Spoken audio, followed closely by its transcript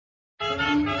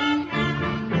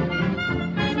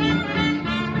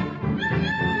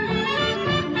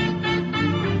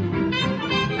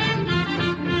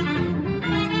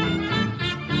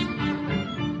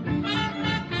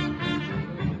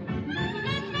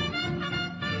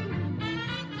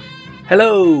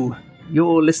Hello!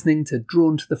 You're listening to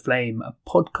Drawn to the Flame, a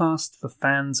podcast for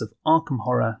fans of Arkham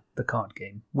Horror, the card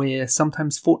game. We're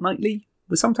sometimes fortnightly,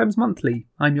 we're sometimes monthly.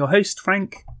 I'm your host,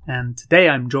 Frank, and today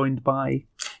I'm joined by...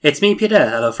 It's me, Peter.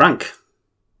 Hello, Frank.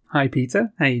 Hi,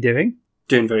 Peter. How are you doing?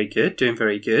 Doing very good,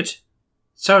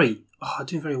 Sorry.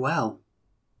 Doing very well.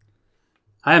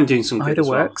 I am doing some good Either as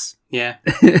well. works. Yeah.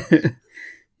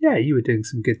 Yeah, you were doing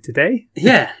some good today.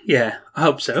 Yeah, I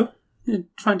hope so.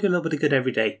 Try and do a little bit of good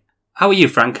every day. How are you,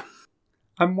 Frank?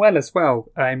 I'm well as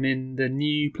well. I'm in the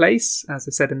new place, as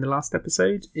I said in the last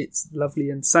episode. It's lovely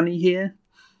and sunny here.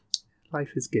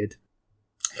 Life is good.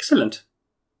 Excellent.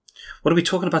 What are we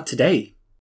talking about today?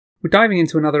 We're diving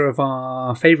into another of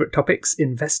our favourite topics,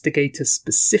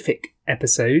 investigator-specific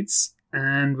episodes,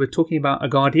 and we're talking about a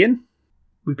Guardian.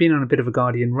 We've been on a bit of a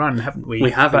Guardian run, haven't we?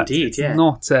 We have but indeed, it's yeah.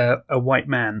 not a white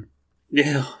man.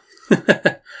 Yeah.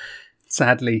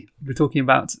 Sadly. We're talking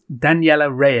about Daniela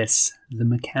Reyes, the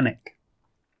mechanic.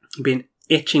 I've been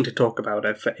itching to talk about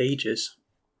her for ages.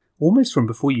 Almost from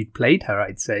before you'd played her,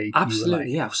 I'd say.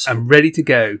 Absolutely, yeah. I'm ready to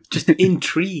go. Just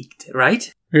intrigued,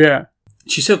 right? Yeah.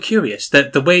 She's so curious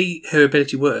that the way her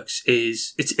ability works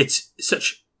is it's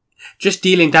such just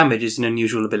dealing damage is an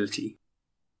unusual ability,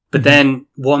 but then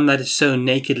one that is so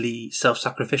nakedly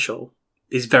self-sacrificial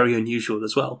is very unusual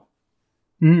as well.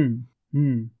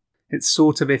 It's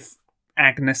sort of if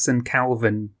Agnes and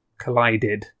Calvin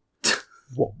collided,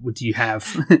 what would you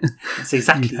have? That's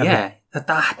exactly that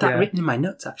Yeah. written in my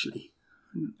notes actually.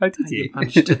 Oh, did you?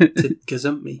 Managed to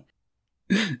gazump me.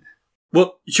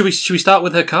 Well, should we start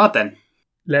with her card then?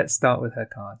 Let's start with her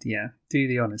card, yeah. Do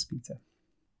the honours, Peter.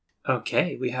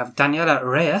 Okay, we have Daniela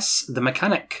Reyes, the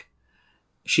mechanic.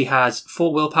 She has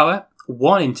 4 willpower,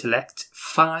 1 intellect,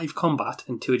 5 combat,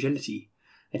 and 2 agility.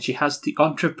 And she has the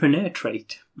entrepreneur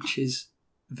trait, which is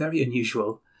very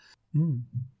unusual.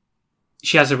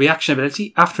 She has a reaction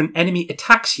ability. After an enemy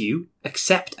attacks you,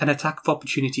 accept an attack of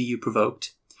opportunity you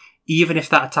provoked. Even if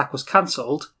that attack was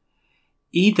cancelled,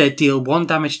 either deal 1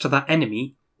 damage to that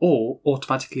enemy or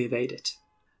automatically evade it.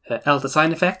 Her Elder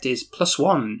Sign effect is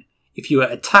 +1. If you are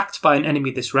attacked by an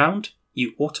enemy this round,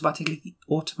 you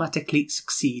automatically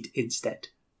succeed instead.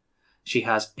 She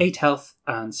has 8 health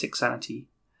and 6 sanity.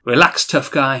 Relax,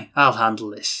 tough guy. I'll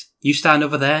handle this. You stand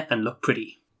over there and look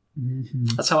pretty.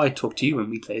 Mm-hmm. That's how I talk to you when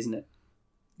we play, isn't it?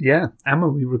 Yeah, and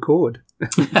when we record.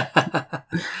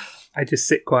 I just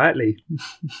sit quietly.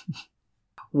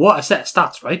 What a set of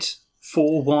stats, right?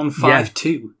 4, 1, 5,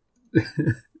 2.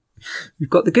 We've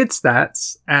got the good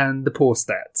stats and the poor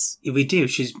stats. If we do,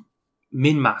 she's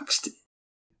min-maxed.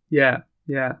 Yeah.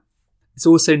 It's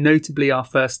also notably our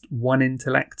first 1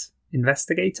 intellect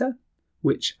investigator,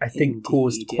 which I think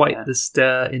caused quite the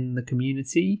stir in the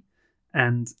community.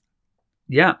 And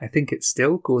yeah, I think it's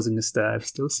still causing a stir. I've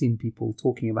still seen people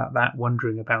talking about that,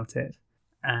 wondering about it.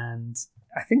 And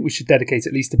I think we should dedicate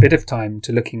at least a bit of time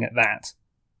to looking at that.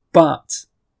 But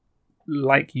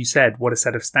like you said, what a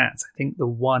set of stats. I think the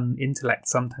 1 intellect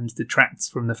sometimes detracts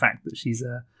from the fact that she's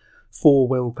a 4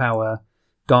 willpower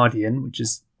guardian, which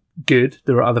is good.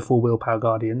 There are other 4 willpower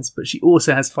guardians, but she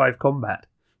also has 5 combat,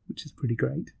 which is pretty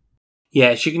great.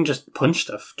 Yeah, she can just punch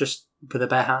stuff, just with her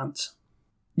bare hands.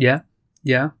 Yeah.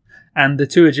 And the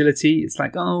 2 agility, it's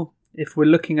like, if we're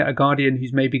looking at a guardian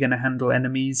who's maybe going to handle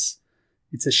enemies,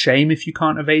 it's a shame if you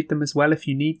can't evade them as well if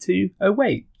you need to. Oh,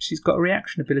 wait, she's got a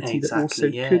reaction ability that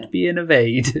also could be an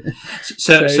evade.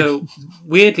 So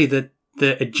weirdly, the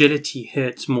agility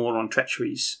hurts more on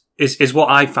treacheries, is what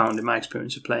I found in my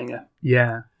experience of playing her.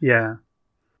 Yeah.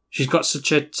 She's got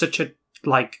such a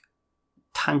like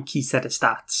tanky set of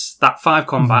stats. That 5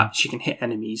 combat, she can hit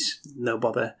enemies, no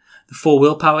bother. The 4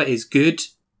 willpower is good.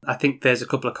 I think there's a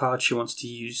couple of cards she wants to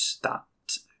use that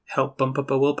help bump up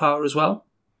her willpower as well.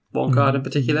 1 card in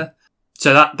particular.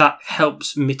 So that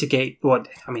helps mitigate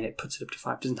it puts it up to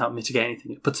 5, doesn't help mitigate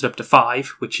anything. It puts it up to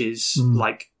 5, which is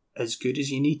like as good as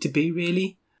you need to be,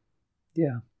 really.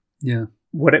 Yeah.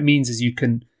 What it means is you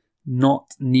can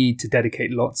not need to dedicate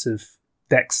lots of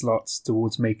deck slots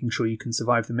towards making sure you can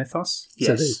survive the mythos. Yes.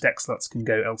 So those deck slots can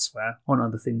go elsewhere on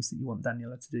other things that you want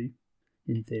Daniela to do,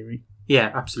 in theory.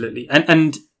 Yeah, absolutely.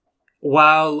 And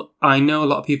while I know a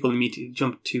lot of people immediately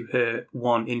jumped to her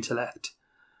 1 intellect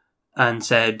and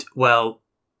said, well,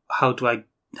 how do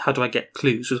I get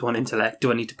clues with 1 intellect?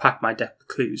 Do I need to pack my deck with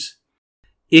clues?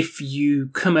 If you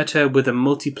come at her with a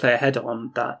multiplayer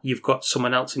head-on that you've got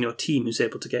someone else in your team who's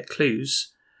able to get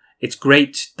clues, it's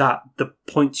great that the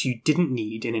points you didn't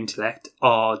need in intellect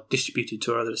are distributed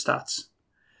to other stats.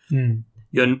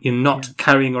 You're not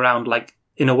carrying around, like,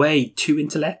 in a way, 2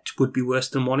 intellect would be worse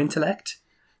than 1 intellect.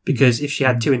 Because if she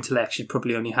had 2 intellect, she'd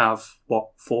probably only have,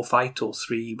 4 fight or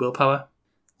 3 willpower?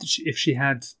 If she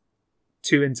had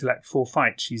 2 intellect, 4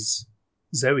 fight, she's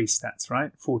Zoe stats,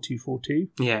 right? 4-2-4-2.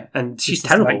 Yeah, and she's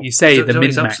terrible. Like you say, the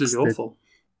Zoe's min-max, absolutely awful.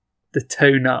 The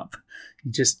tone up.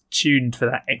 You just tuned for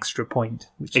that extra point,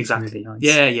 which exactly. is really nice.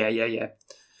 Yeah.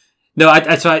 No,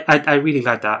 I really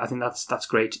like that. I think that's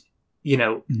great. You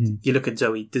know, you look at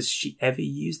Zoe. Does she ever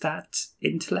use that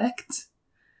intellect?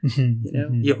 You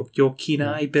know, your keen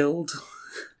eye build.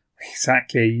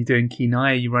 Exactly. Are you doing keen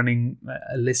eye? Are you running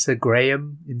Alyssa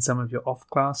Graham in some of your off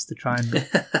class to try and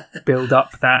build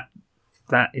up that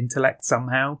intellect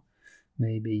somehow?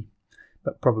 Maybe,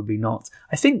 but probably not.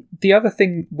 I think the other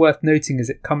thing worth noting is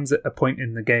it comes at a point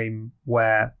in the game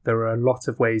where there are a lot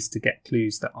of ways to get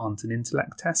clues that aren't an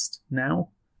intellect test now.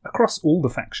 Across all the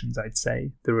factions, I'd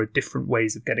say, there are different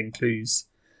ways of getting clues.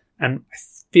 And I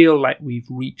feel like we've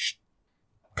reached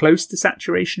close to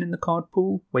saturation in the card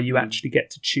pool, where you actually get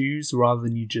to choose rather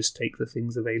than you just take the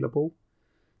things available.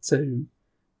 So,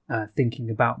 thinking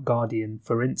about Guardian,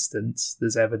 for instance,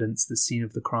 there's evidence, the scene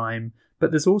of the crime,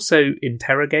 but there's also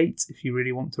Interrogate, if you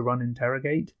really want to run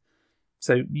Interrogate.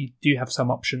 So you do have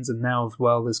some options, and now as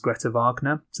well there's Greta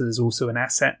Wagner, so there's also an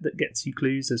asset that gets you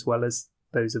clues as well as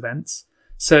those events.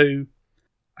 So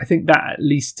I think that, at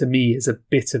least to me, is a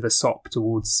bit of a sop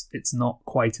towards it's not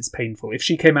quite as painful. If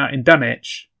she came out in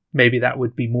Dunwich, maybe that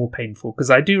would be more painful, because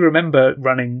I do remember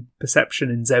running Perception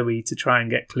in Zoe to try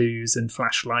and get clues and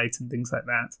Flashlight and things like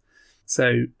that.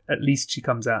 So at least she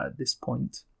comes out at this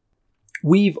point.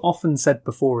 We've often said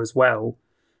before as well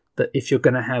that if you're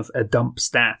going to have a dump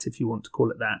stat, if you want to call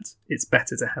it that, it's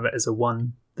better to have it as a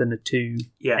 1 than a 2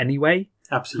 anyway.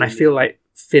 Absolutely. And I feel like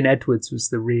Finn Edwards was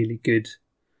the really good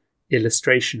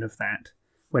illustration of that.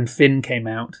 When Finn came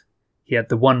out, he had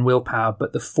the 1 willpower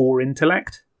but the 4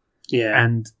 intellect. Yeah.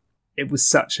 And it was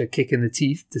such a kick in the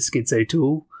teeth to Skids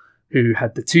O'Toole, who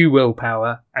had the 2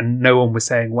 willpower, and no one was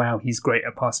saying, wow, he's great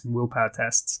at passing willpower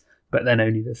tests, but then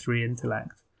only the 3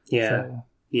 intellect. Yeah. So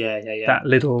Yeah. that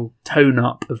little tone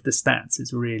up of the stats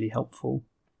is really helpful.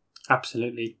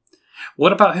 Absolutely.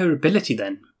 What about her ability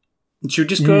then? Should we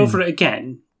just go over it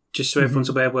again, just so everyone's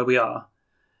aware of where we are?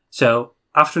 So,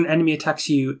 after an enemy attacks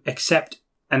you, accept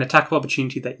an attack of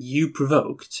opportunity that you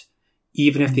provoked,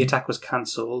 even if the attack was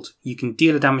cancelled, you can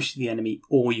deal a damage to the enemy,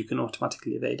 or you can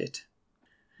automatically evade it.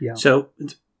 Yeah. So,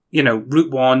 you know,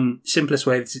 route 1, simplest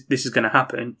way this is going to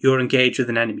happen, you're engaged with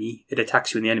an enemy, it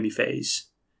attacks you in the enemy phase,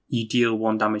 you deal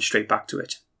 1 damage straight back to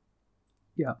it.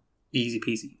 Yeah. Easy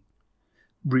peasy.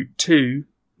 Route 2,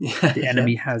 the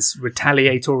enemy has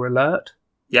Retaliate or Alert.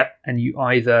 Yep. And you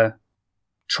either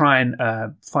try and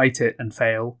fight it and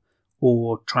fail,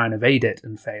 or try and evade it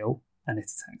and fail, and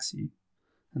it attacks you.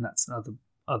 And that's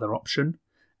another option.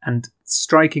 And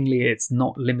strikingly, it's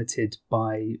not limited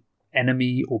by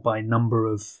enemy or by number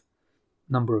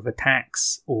of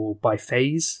attacks or by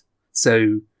phase.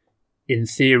 So in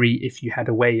theory, if you had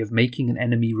a way of making an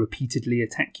enemy repeatedly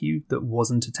attack you that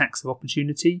wasn't attacks of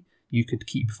opportunity, you could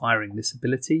keep firing this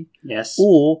ability. Yes.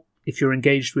 Or if you're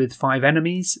engaged with 5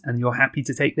 enemies and you're happy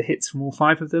to take the hits from all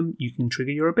 5 of them, you can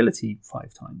trigger your ability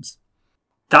 5 times.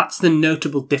 That's the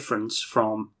notable difference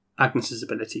from Agnes's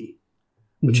ability,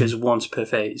 which is once per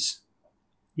phase.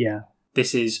 Yeah.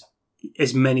 This is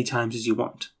as many times as you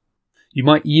want. You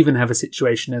might even have a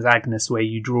situation as Agnes where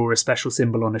you draw a special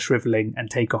symbol on a shriveling and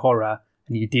take a horror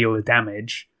and you deal the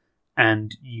damage,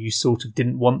 and you sort of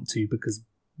didn't want to because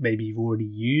maybe you've already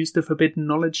used a Forbidden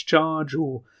Knowledge charge,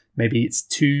 or maybe it's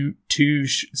two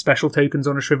special tokens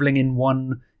on a shriveling in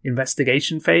one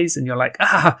investigation phase, and you're like,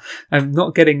 I'm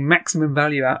not getting maximum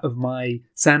value out of my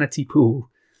sanity pool.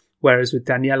 Whereas with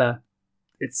Daniela,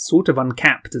 it's sort of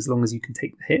uncapped as long as you can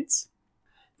take the hits.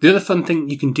 The other fun thing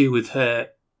you can do with her,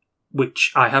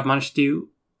 which I have managed to do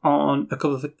on a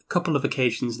couple of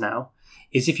occasions now,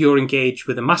 is if you're engaged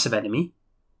with a massive enemy,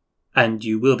 and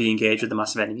you will be engaged with a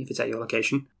massive enemy if it's at your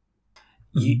location,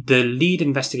 the lead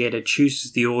investigator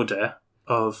chooses the order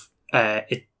of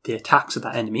the attacks of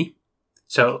that enemy.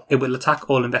 So it will attack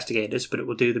all investigators, but it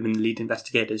will do them in the lead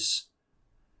investigator's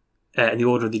in the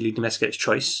order of the lead investigator's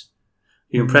choice.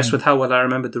 Are you impressed with how well I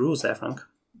remembered the rules there, Frank?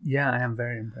 Yeah, I am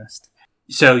very impressed.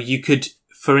 So you could,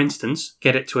 for instance,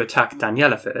 get it to attack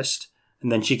Daniela first,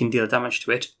 and then she can deal damage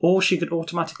to it, or she could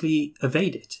automatically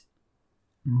evade it.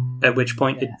 At which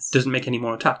point it doesn't make any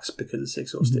more attacks because it's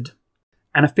exhausted.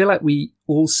 And I feel like we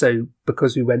also,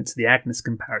 because we went to the Agnes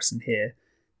comparison here,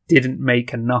 didn't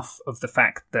make enough of the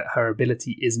fact that her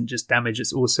ability isn't just damage,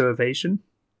 it's also evasion.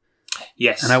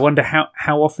 Yes. And I wonder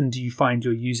how often do you find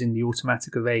you're using the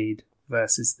automatic evade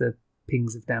versus the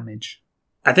pings of damage?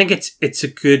 I think it's a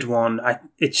good one.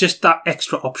 It's just that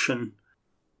extra option.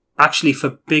 Actually, for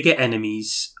bigger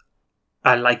enemies,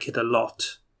 I like it a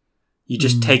lot. You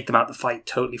just take them out the fight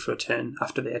totally for a turn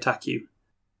after they attack you.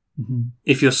 Mm-hmm.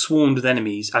 If you're swarmed with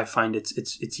enemies, I find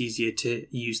it's easier to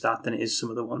use that than it is some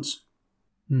other ones.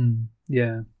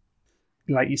 Yeah.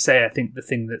 Like you say, I think the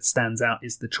thing that stands out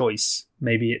is the choice.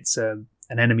 Maybe it's an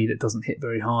enemy that doesn't hit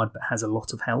very hard but has a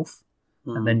lot of health,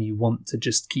 and then you want to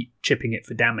just keep chipping it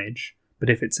for damage. But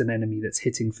if it's an enemy that's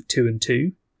hitting for 2 and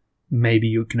 2, maybe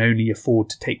you can only afford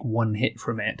to take one hit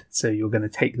from it. So you're going to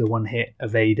take the one hit,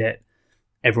 evade it,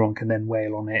 everyone can then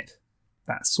wail on it,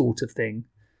 that sort of thing.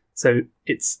 So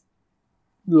it's,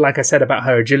 like I said about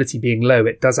her agility being low,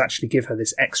 it does actually give her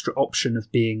this extra option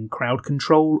of being crowd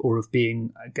control, or of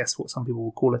being, I guess, what some people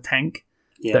will call a tank.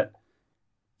 Yeah. That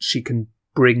she can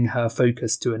bring her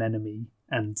focus to an enemy,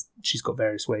 and she's got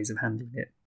various ways of handling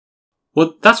it.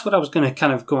 Well, that's what I was going to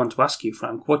kind of go on to ask you,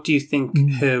 Frank. What do you think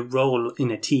her role in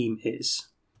a team is?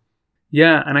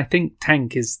 Yeah, and I think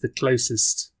tank is the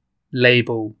closest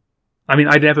label. I mean,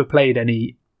 I'd never played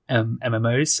any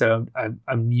MMOs, so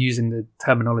I'm using the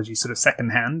terminology sort of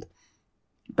secondhand.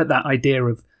 But that idea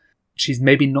of she's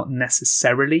maybe not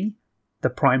necessarily the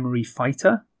primary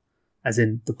fighter, as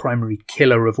in the primary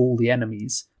killer of all the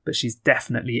enemies, but she's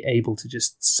definitely able to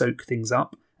just soak things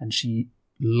up, and she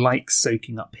likes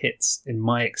soaking up hits, in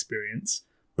my experience,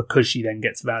 because she then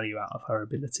gets value out of her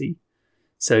ability.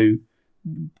 So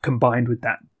combined with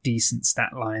that decent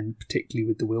stat line, particularly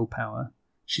with the willpower,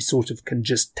 she sort of can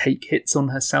just take hits on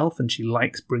herself, and she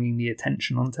likes bringing the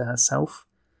attention onto herself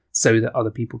so that other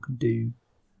people can do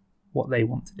what they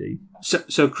want to do.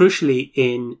 So crucially,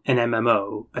 in an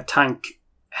MMO, a tank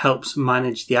helps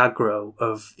manage the aggro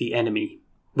of the enemy,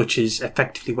 which is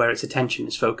effectively where its attention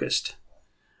is focused.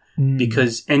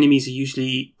 Because enemies are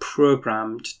usually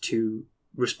programmed to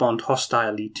respond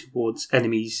hostilely towards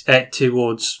enemies,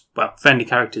 friendly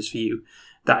characters for you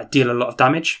that deal a lot of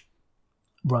damage.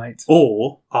 Right.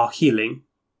 Or are healing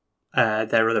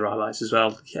their other allies as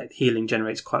well. Yeah, healing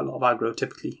generates quite a lot of aggro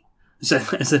typically. So,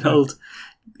 as an old...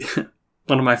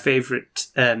 one of my favourite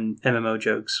MMO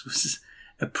jokes was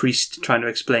a priest trying to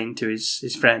explain to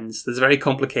his friends there's a very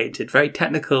complicated, very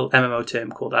technical MMO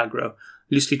term called aggro.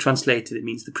 Loosely translated, it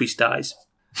means the priest dies.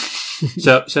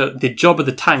 So the job of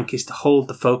the tank is to hold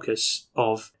the focus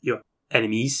of your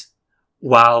enemies,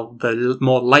 while the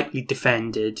more lightly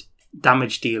defended,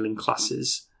 damage-dealing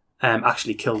classes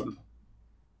actually kill them.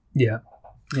 Yeah.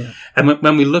 And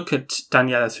when we look at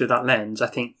Daniela through that lens, I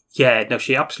think,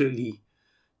 she absolutely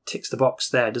ticks the box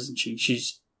there, doesn't she?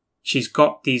 She's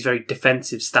got these very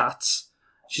defensive stats.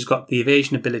 She's got the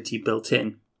evasion ability built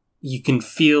in. You can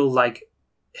feel like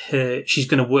she's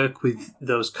going to work with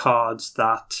those cards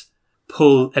that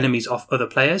pull enemies off other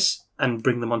players and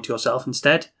bring them onto yourself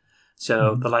instead.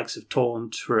 So the likes of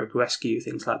Taunt, Heroic Rescue,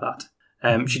 things like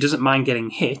that. She doesn't mind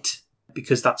getting hit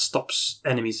because that stops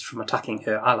enemies from attacking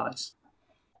her allies.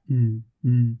 And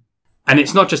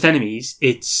it's not just enemies,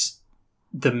 it's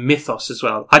the mythos as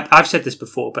well. I've said this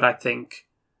before, but I think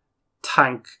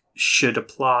tank should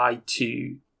apply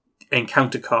to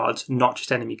encounter cards, not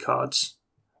just enemy cards.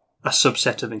 A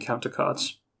subset of encounter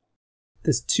cards.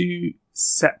 There's 2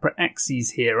 separate axes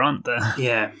here, aren't there?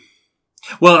 Yeah.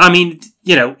 Well, I mean,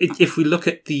 if we look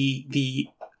at the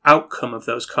outcome of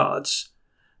those cards,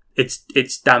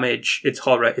 it's damage, it's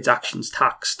horror, it's actions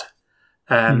taxed.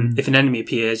 If an enemy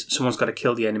appears, someone's got to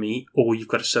kill the enemy, or you've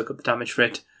got to soak up the damage for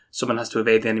it. Someone has to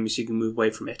evade the enemy so you can move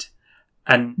away from it.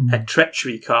 And a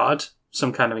treachery card,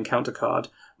 some kind of encounter card,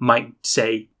 might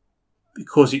say,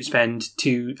 because you spend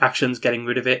 2 actions getting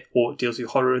rid of it, or it deals you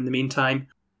horror in the meantime,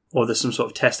 or there's some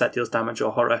sort of test that deals damage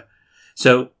or horror.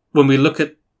 So when we look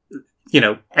at,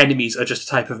 enemies are just a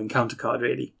type of encounter card,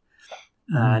 really.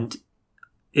 And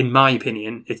in my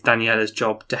opinion, it's Daniela's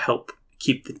job to help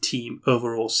keep the team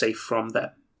overall safe from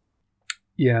them.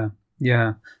 Yeah.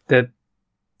 The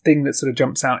thing that sort of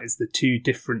jumps out is the 2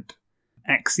 different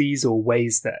axes or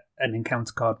ways that an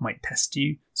encounter card might test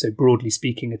you. So broadly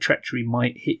speaking, a treachery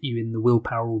might hit you in the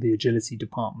willpower or the agility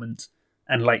department,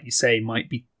 and like you say, might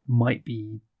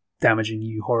be damaging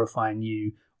you, horrifying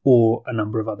you, or a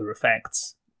number of other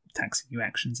effects, taxing you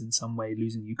actions in some way,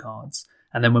 losing you cards.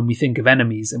 And then when we think of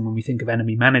enemies and when we think of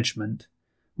enemy management,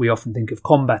 we often think of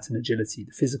combat and agility,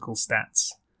 the physical stats,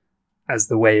 as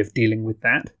the way of dealing with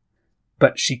that.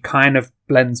 But she kind of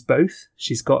blends both.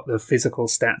 She's got the physical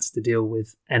stats to deal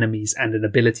with enemies and an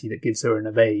ability that gives her an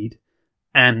evade.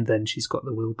 And then she's got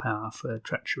the willpower for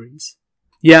treacheries.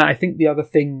 Yeah, I think the other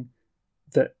thing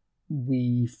that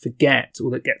we forget or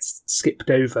that gets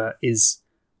skipped over is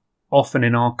often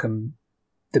in Arkham,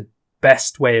 the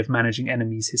best way of managing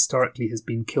enemies historically has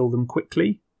been kill them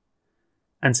quickly.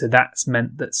 And so that's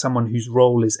meant that someone whose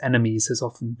role is enemies has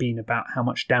often been about how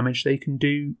much damage they can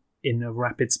do in a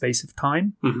rapid space of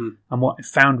time. Mm-hmm. And what I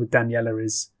found with Daniela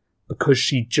is because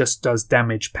she just does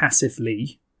damage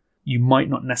passively, you might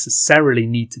not necessarily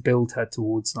need to build her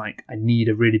towards like, I need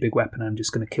a really big weapon, I'm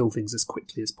just going to kill things as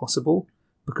quickly as possible.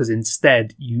 Because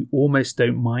instead, you almost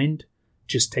don't mind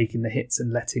just taking the hits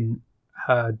and letting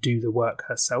her do the work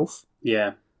herself.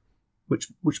 Yeah. Which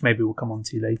maybe we'll come on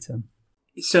to later.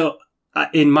 So,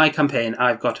 in my campaign,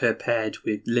 I've got her paired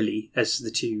with Lily as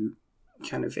the two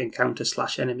kind of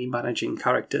encounter/enemy managing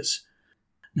characters.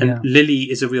 And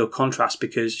Lily is a real contrast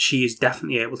because she is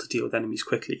definitely able to deal with enemies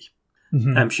quickly.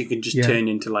 Mm-hmm. She can just turn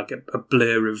into like a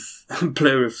blur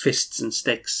of fists and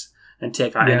sticks and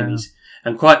take out enemies.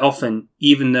 And quite often,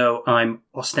 even though I'm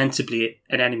ostensibly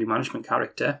an enemy management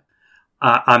character,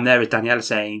 I'm there with Daniela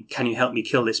saying, "Can you help me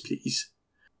kill this, please?"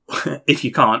 If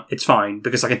you can't, it's fine,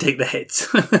 because I can take the hits.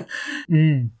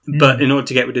 But in order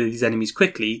to get rid of these enemies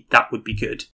quickly, that would be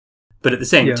good. But at the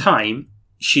same time,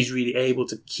 she's really able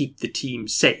to keep the team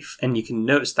safe. And you can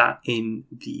notice that in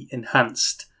the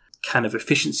enhanced kind of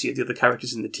efficiency of the other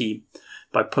characters in the team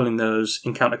by pulling those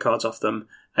encounter cards off them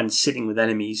and sitting with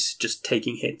enemies, just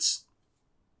taking hits.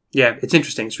 Yeah, it's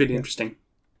interesting. It's really interesting.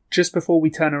 Just before we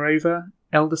turn her over,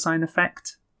 Elder Sign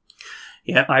effect.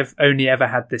 Yeah. I've only ever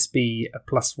had this be a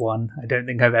 +1. I don't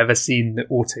think I've ever seen the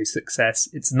auto success.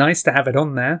 It's nice to have it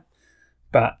on there,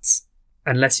 but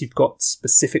unless you've got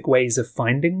specific ways of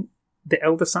finding the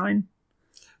Elder Sign,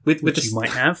 which you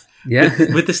might have. Yeah.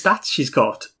 With the stats she's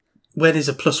got, when is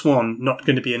a +1 not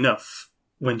going to be enough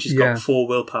when she's got 4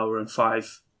 willpower and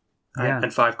 5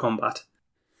 and 5 combat?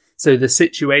 So the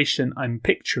situation I'm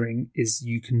picturing is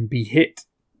you can be hit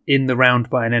in the round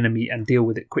by an enemy and deal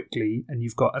with it quickly, and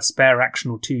you've got a spare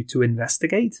action or 2 to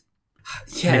investigate.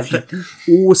 Yeah, and if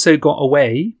you've also got a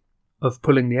way of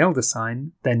pulling the Elder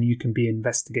Sign, then you can be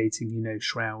investigating,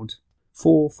 Shroud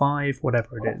 4, 5,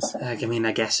 whatever it is. I mean,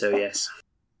 I guess so, yes.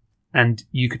 And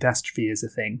Eucatastrophe is a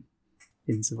thing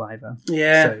in Survivor.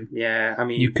 Yeah, so I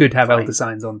mean, you could have Elder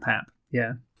Signs on tap.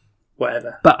 Yeah.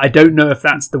 Whatever. But I don't know if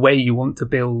that's the way you want to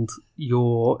build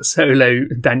your solo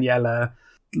Daniela.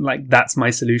 Like, that's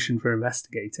my solution for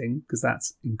investigating, because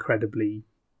that's incredibly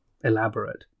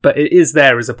elaborate. But it is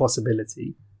there as a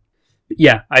possibility. But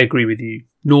yeah, I agree with you.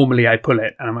 Normally I pull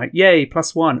it and I'm like, yay,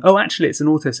 +1. Oh, actually, it's an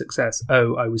auto success.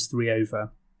 Oh, I was 3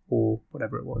 over, or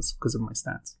whatever it was, because of my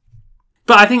stats.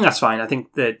 But I think that's fine. I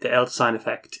think the Elder Sign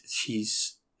effect,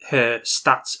 her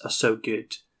stats are so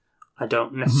good. I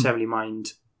don't necessarily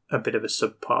mind a bit of a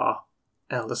subpar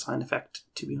Elder Sign effect,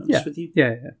 to be honest with you.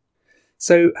 Yeah.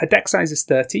 So her deck size is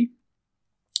 30.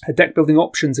 Her deck building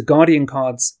options are Guardian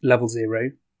cards level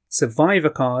 0, Survivor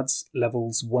cards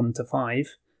levels 1 to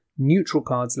 5, Neutral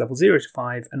cards level 0 to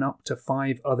 5, and up to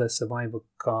 5 other Survivor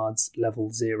cards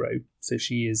level 0. So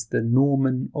she is the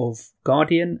Norman of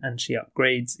Guardian, and she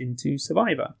upgrades into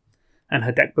Survivor. And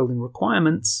her deck building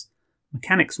requirements: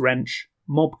 Mechanics Wrench,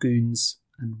 Mob Goons,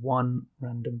 and 1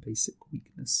 random basic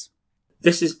weakness.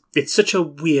 It's such a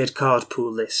weird card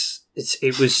pool, this.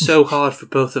 It was so hard for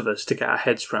both of us to get our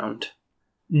heads round.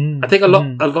 I think a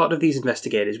lot of these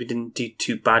investigators we didn't do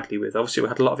too badly with. Obviously, we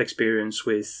had a lot of experience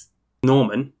with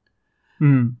Norman,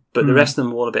 but the rest of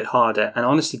them were all a bit harder. And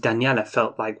honestly, Daniela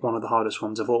felt like one of the hardest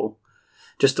ones of all.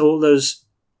 Just all those...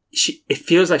 it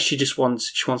feels like she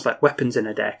wants like weapons in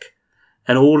her deck.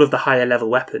 And all of the higher level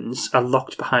weapons are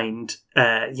locked behind,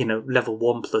 level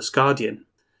 1 plus Guardian.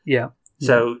 Yeah.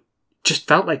 So, just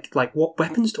felt like what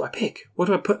weapons do I pick? What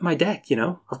do I put in my deck,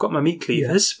 I've got my meat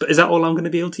cleavers, but is that all I'm going to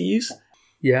be able to use?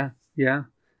 Yeah.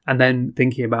 And then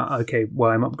thinking about, okay, well,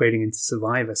 I'm upgrading into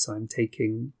Survivor, so I'm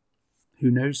taking,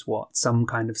 who knows what, some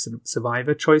kind of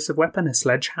Survivor choice of weapon, a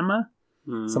sledgehammer,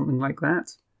 something like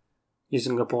that.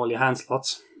 Using up all your hand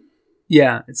slots.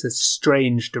 Yeah, it's a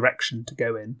strange direction to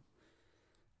go in.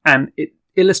 And it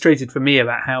illustrated for me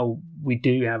about how we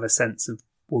do have a sense of,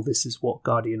 well, this is what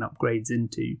Guardian upgrades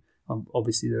into.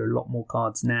 Obviously, there are a lot more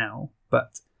cards now,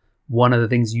 but one of the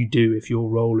things you do if your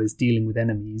role is dealing with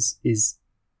enemies is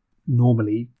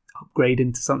normally upgrade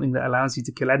into something that allows you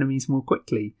to kill enemies more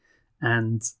quickly.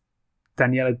 And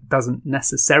Daniela doesn't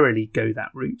necessarily go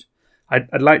that route.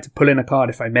 I'd like to pull in a card,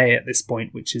 if I may, at this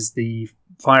point, which is the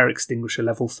Fire Extinguisher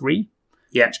level 3,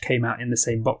 which came out in the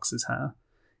same box as her.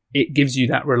 It gives you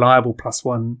that reliable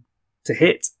 +1 to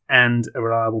hit and a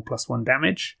reliable +1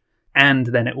 damage. And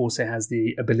then it also has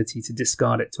the ability to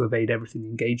discard it to evade everything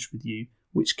engaged with you,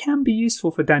 which can be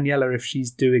useful for Daniela if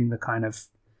she's doing the kind of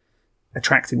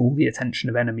attracting all the attention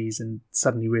of enemies and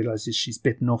suddenly realises she's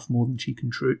bitten off more than she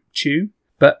can chew.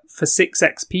 But for 6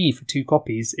 XP for 2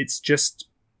 copies, it's just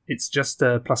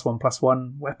a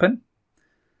 +1/+1 weapon.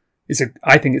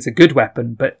 I think it's a good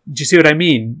weapon, but do you see what I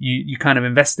mean? You kind of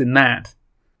invest in that,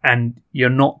 and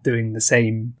you're not doing the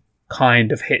same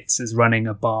kind of hits as running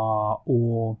a bar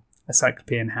or a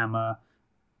Cyclopean hammer.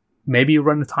 Maybe you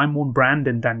run a Time-Worn Brand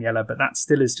in Daniela, but that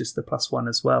still is just the +1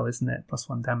 as well, isn't it?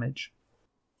 +1 damage.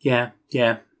 Yeah.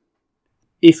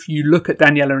 If you look at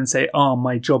Daniela and say,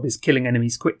 my job is killing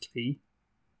enemies quickly,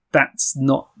 that's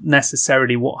not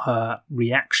necessarily what her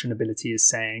reaction ability is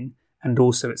saying, and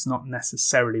also it's not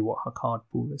necessarily what her card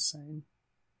pool is saying.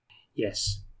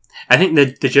 Yes. I think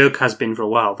the joke has been for a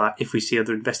while that if we see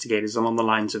other investigators along the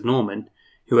lines of Norman,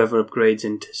 whoever upgrades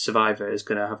into Survivor is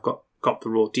going to have got the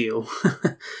raw deal,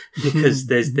 because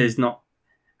there's not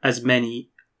as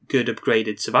many good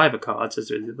upgraded Survivor cards as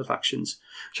there is other factions,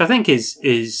 which I think is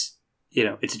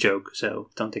it's a joke, so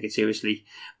don't take it seriously.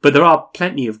 But there are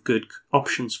plenty of good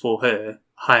options for her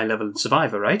higher level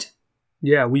Survivor, right?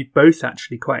 Yeah, we both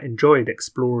actually quite enjoyed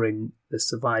exploring the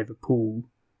Survivor pool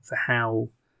for how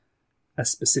a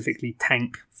specifically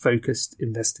tank-focused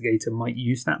investigator might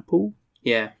use that pool.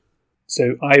 Yeah.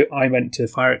 So I went to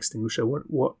Fire Extinguisher.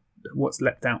 What's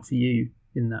leapt out for you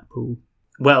in that pool?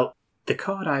 Well, the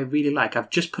card I really like, I've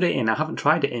just put it in. I haven't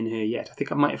tried it in here yet. I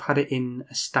think I might have had it in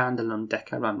a standalone deck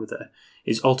I ran with her.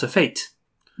 Is Alter Fate,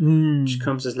 which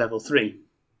comes as level 3.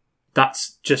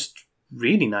 That's just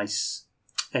really nice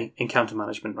encounter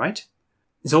management, right?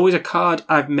 It's always a card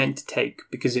I've meant to take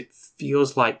because it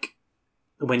feels like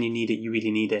when you need it, you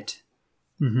really need it.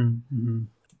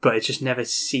 But it just never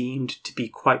seemed to be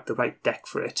quite the right deck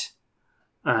for it.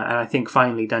 And I think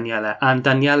finally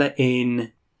Daniela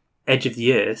in Edge of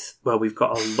the Earth, where we've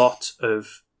got a lot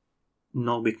of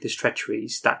null weakness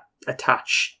treacheries that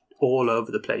attach all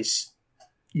over the place.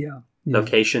 Yeah.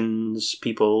 Locations,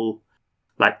 people,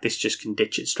 like this just can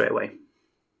ditch it straight away.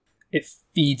 It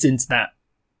feeds into that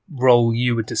role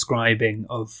you were describing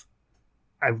of,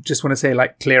 I just want to say,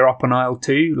 like, clear up on aisle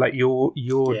 2. Like your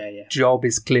job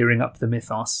is clearing up the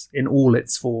mythos in all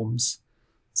its forms.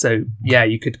 So yeah,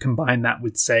 you could combine that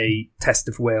with, say, Test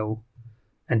of Will,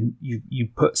 and you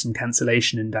put some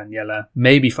cancellation in Daniela,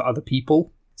 maybe for other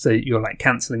people. So you're like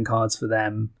cancelling cards for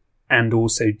them, and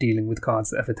also dealing with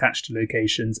cards that have attached to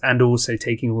locations, and also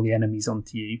taking all the enemies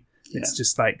onto you. Yeah. It's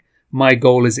just like, my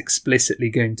goal is explicitly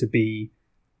going to be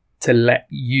to let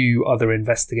you other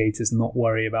investigators not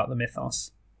worry about the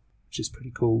mythos, which is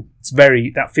pretty cool.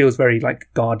 That feels very like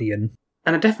Guardian.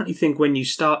 And I definitely think when you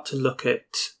start to look at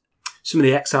some of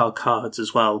the exile cards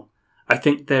as well, I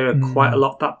think there are quite a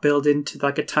lot that build into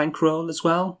like a tank role as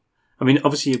well. I mean,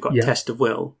 obviously you've got Test of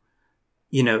Will.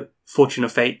 Fortune or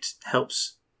Fate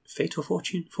helps. Fate or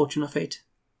Fortune? Fortune or Fate?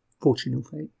 Fortune or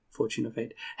Fate. Fortune or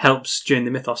Fate helps during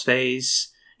the mythos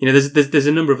phase. There's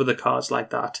a number of other cards like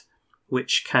that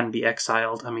which can be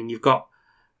exiled. I mean, you've got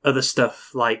other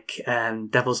stuff like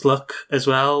Devil's Luck as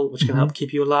well, which can help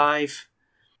keep you alive.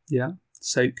 Yeah.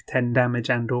 Soak 10 damage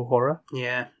and or horror.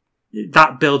 Yeah.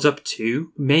 That builds up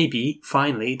to, maybe,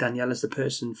 finally, Daniela's the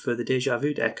person for the Deja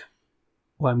Vu deck.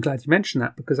 Well, I'm glad you mentioned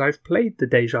that, because I've played the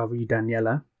Deja Vu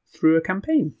Daniela through a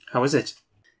campaign. How was it?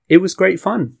 It was great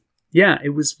fun. Yeah, it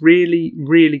was really,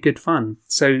 really good fun.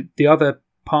 So the other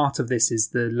part of this is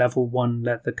the level 1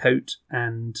 Leather Coat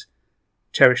and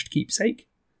Cherished Keepsake.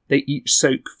 They each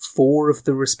soak 4 of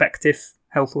the respective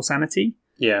health or sanity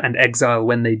and exile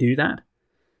when they do that.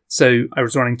 So I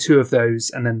was running 2 of those,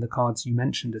 and then the cards you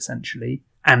mentioned, essentially,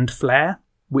 and Flare,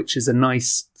 which is a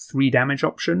nice 3 damage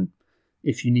option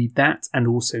if you need that, and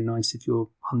also nice if you're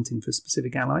hunting for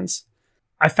specific allies.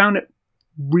 I found it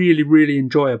really, really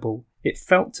enjoyable. It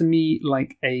felt to me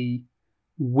like a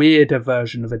weirder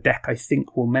version of a deck I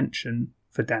think we'll mention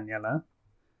for Daniela,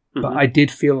 but I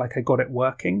did feel like I got it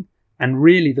working, and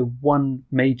really the one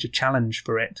major challenge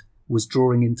for it was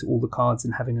drawing into all the cards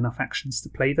and having enough actions to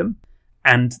play them.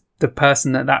 And the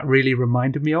person that really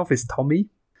reminded me of is Tommy.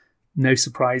 No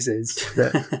surprises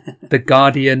that the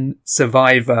Guardian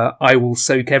Survivor, I will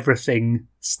soak everything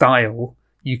style.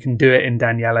 You can do it in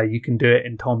Daniela, you can do it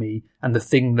in Tommy. And the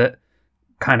thing that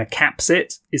kind of caps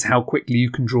it is how quickly you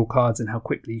can draw cards and how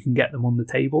quickly you can get them on the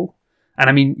table. And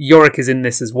I mean, Yorick is in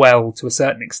this as well to a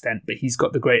certain extent, but he's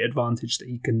got the great advantage that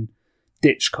he can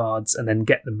ditch cards and then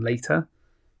get them later.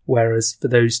 Whereas for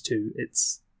those two,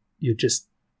 you're just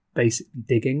basically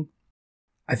digging.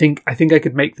 I think I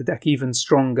could make the deck even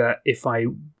stronger if I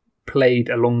played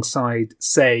alongside,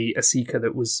 say, a Seeker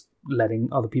that was letting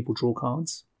other people draw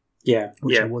cards.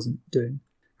 Which I wasn't doing,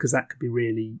 because that could be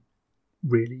really,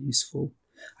 really useful.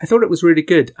 I thought it was really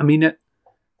good. I mean,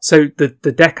 so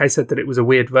the deck I said that it was a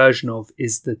weird version of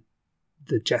is the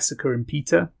the Jessica and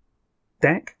Peter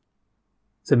deck.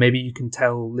 So maybe you can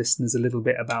tell listeners a little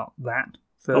bit about that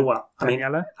for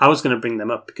Daniela. I was going to bring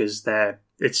them up because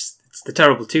it's the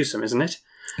Terrible Twosome, isn't it?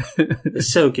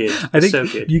 It's so good. I think so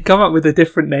good. You come up with a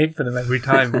different name for them every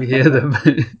time we hear them.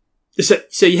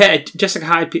 So yeah, Jessica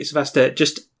Hyde, Peter Sylvester,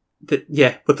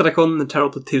 what did I call them? The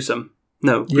Terrible Twosome?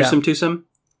 No, Gruesome Twosome?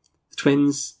 The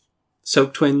twins,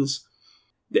 Soap twins.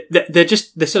 They're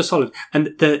so solid. And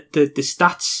the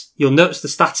stats, you'll notice the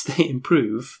stats they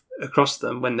improve across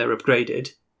them when they're upgraded.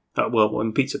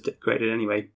 When Pete's upgraded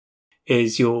anyway,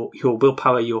 is your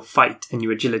willpower, your fight, and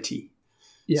your agility.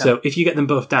 Yeah. So if you get them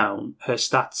both down, her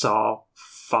stats are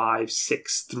 5,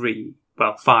 6, 3.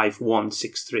 Well, 5, 1,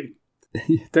 6, 3.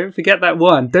 Don't forget that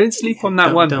one. Don't sleep on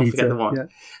that one, Don't Peter. forget the one. Yeah.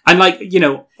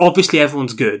 And obviously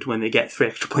everyone's good when they get 3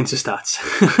 extra points of stats.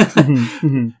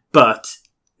 But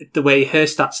the way her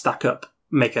stats stack up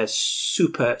make her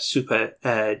super, super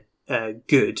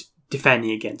good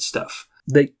defending against stuff.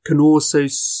 They can also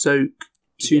soak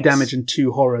 2 damage and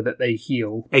 2 horror that they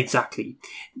heal. Exactly.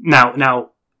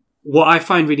 Now, what I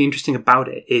find really interesting about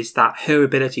it is that her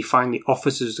ability finally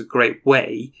offers us a great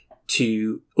way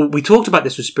to... We talked about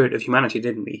this with Spirit of Humanity,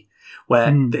 didn't we?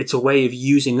 Where it's a way of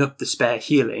using up the spare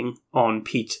healing on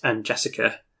Pete and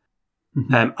Jessica.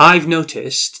 Mm-hmm. I've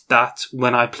noticed that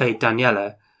when I play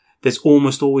Daniela, there's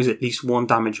almost always at least 1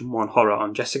 damage and 1 horror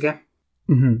on Jessica.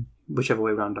 Mm-hmm. Whichever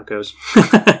way around that goes.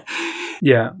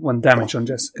 Yeah, 1 damage on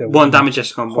Jessica. 1 damage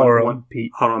Jessica and horror on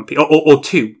Pete. Horror on Pete. Or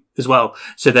 2 as well.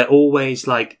 So they're always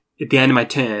like, at the end of my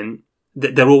turn,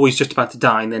 they're always just about to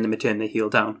die, and then in my turn they heal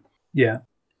down. Yeah.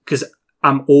 Because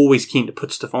I'm always keen to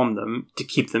put stuff on them to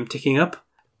keep them ticking up.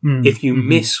 If you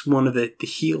miss one of the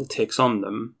heal ticks on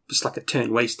them, it's like a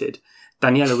turn wasted.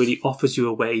 Daniela really offers you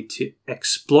a way to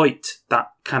exploit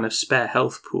that kind of spare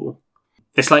health pool.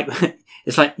 It's like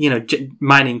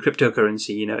mining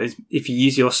cryptocurrency. If you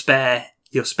use your spare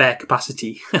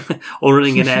capacity, or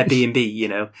running an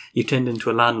Airbnb, you've turned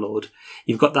into a landlord.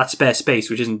 You've got that spare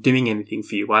space which isn't doing anything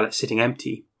for you while it's sitting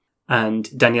empty. And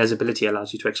Daniela's ability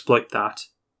allows you to exploit that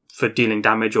for dealing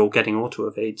damage or getting auto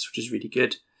evades, which is really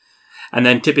good. And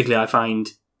then typically I find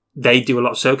they do a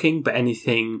lot of soaking, but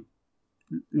anything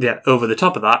over the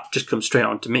top of that just comes straight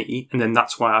onto me. And then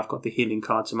that's why I've got the healing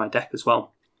cards in my deck as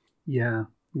well. Yeah,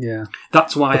 yeah.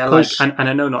 That's why I like, and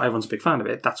I know not everyone's a big fan of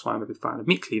it, that's why I'm a big fan of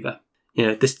Meat Cleaver.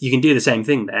 This, you can do the same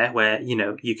thing there, where,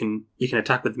 you can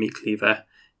attack with the Meat Cleaver,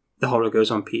 the horror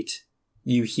goes on Pete,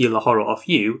 you heal a horror off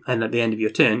you, and at the end of your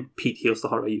turn, Pete heals the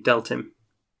horror you dealt him.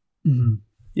 Mm-hmm.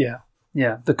 Yeah.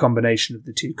 Yeah, the combination of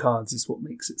the 2 cards is what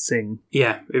makes it sing.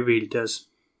 Yeah, it really does.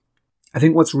 I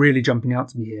think what's really jumping out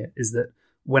to me here is that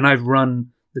when I've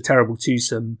run the Terrible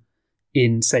Twosome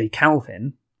in, say,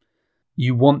 Calvin,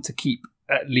 you want to keep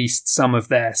at least some of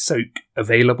their soak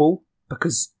available,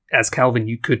 because as Calvin,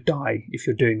 you could die if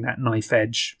you're doing that knife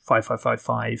edge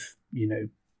 5-5-5-5,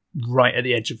 right at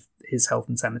the edge of his health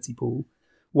and sanity pool.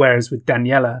 Whereas with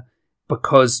Daniela,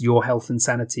 because your health and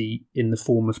sanity in the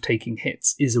form of taking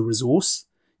hits is a resource,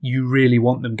 you really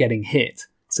want them getting hit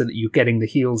so that you're getting the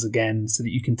heals again, so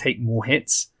that you can take more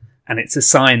hits. And it's a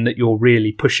sign that you're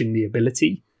really pushing the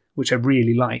ability, which I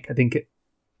really like. I think it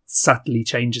subtly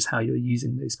changes how you're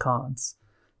using those cards.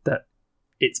 That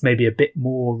it's maybe a bit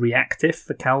more reactive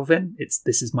for Calvin.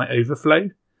 This is my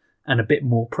overflow, and a bit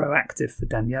more proactive for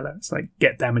Daniela. It's like,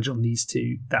 get damage on these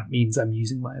 2. That means I'm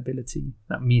using my ability.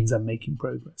 That means I'm making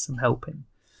progress. I'm helping.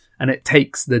 And it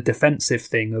takes the defensive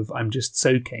thing of I'm just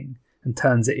soaking and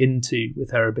turns it into,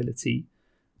 with her ability,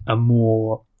 a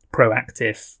more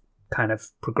proactive kind of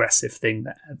progressive thing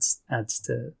that adds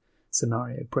to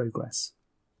scenario progress,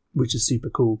 which is super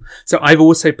cool. So I've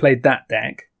also played that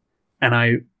deck, and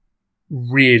I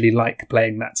really like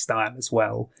playing that style as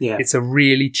well. Yeah. It's a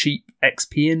really cheap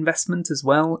XP investment as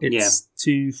well. It's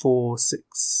 2, 4, 6,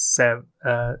 7,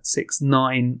 6,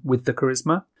 9 with the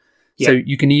charisma. Yeah. So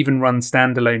you can even run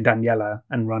standalone Daniela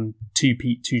and run 2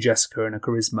 Pete, 2 Jessica and a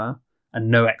charisma, and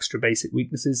no extra basic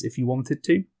weaknesses if you wanted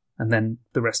to. And then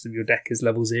the rest of your deck is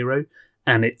level 0,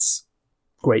 and it's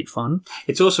great fun.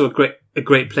 It's also a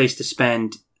great place to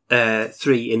spend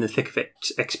 3 in the thick of it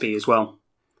XP as well.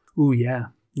 Oh yeah.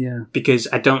 Yeah. Because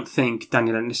I don't think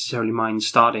Daniela necessarily minds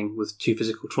starting with 2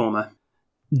 physical trauma.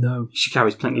 No. She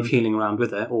carries plenty of healing around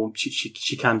with her, or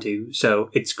she can do. So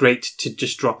it's great to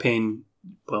just drop in,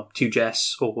 2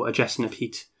 Jess, or a Jess and a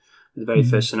Pete, the very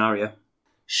first scenario.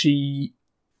 She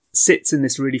sits in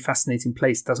this really fascinating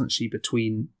place, doesn't she,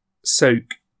 between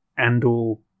soak and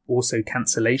or also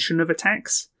cancellation of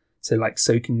attacks. So like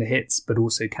soaking the hits, but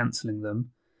also cancelling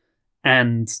them.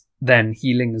 And then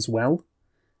healing as well.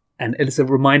 And it's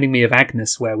reminding me of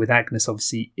Agnes, where with Agnes,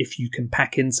 obviously, if you can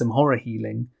pack in some horror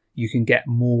healing, you can get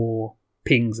more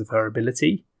pings of her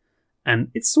ability. And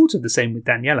it's sort of the same with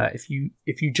Daniela. If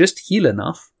you just heal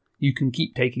enough, you can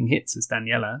keep taking hits as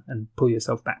Daniela and pull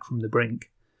yourself back from the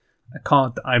brink. A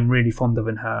card that I'm really fond of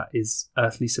in her is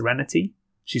Earthly Serenity.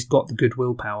 She's got the good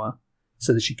willpower,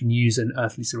 so that she can use an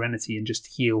Earthly Serenity and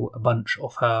just heal a bunch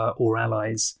of her or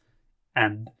allies.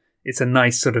 And it's a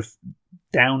nice sort of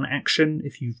down action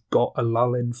if you've got a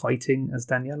lull in fighting as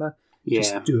Daniela. Yeah.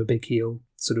 Just do a big heal,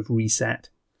 sort of reset.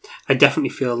 I definitely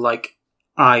feel like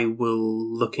I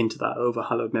will look into that over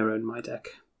Hallowed Mirror in my deck.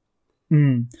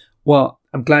 Well,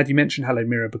 I'm glad you mentioned Hallowed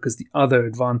Mirror, because the other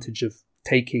advantage of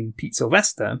taking Pete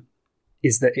Sylvester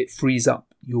is that it frees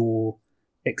up your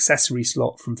accessory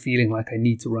slot from feeling like I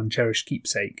need to run Cherished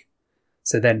Keepsake.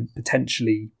 So then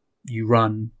potentially you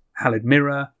run Hallowed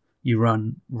Mirror, you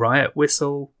run Riot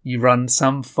Whistle, you run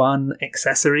some fun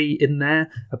accessory in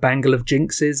there, a Bangle of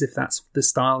Jinxes if that's the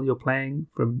style you're playing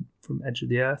from Edge of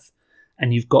the Earth,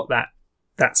 and you've got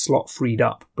that slot freed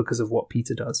up because of what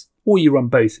Peter does. Or you run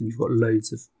both and you've got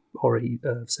loads of horror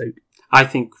soak. I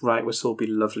think Riot Whistle would be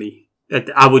lovely.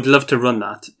 I would love to run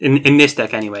that. In this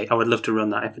deck anyway, I would love to run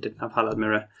that if I didn't have Hallowed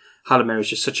Mirror. Hallowed Mirror is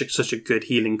just such a good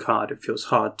healing card. It feels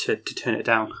hard to turn it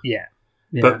down. Yeah.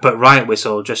 But Riot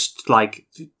Whistle, just like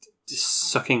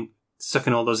sucking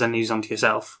all those enemies onto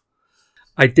yourself.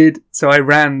 I did. So I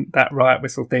ran that Riot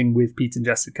Whistle thing with Pete and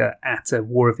Jessica at a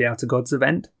War of the Outer Gods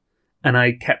event. And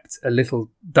I kept a little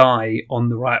die on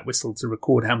the Riot Whistle to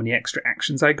record how many extra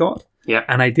actions I got. Yeah.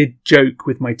 And I did joke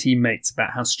with my teammates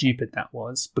about how stupid that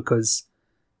was, because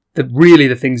the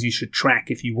things you should track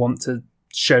if you want to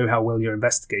show how well your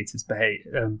investigators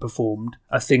performed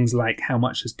are things like how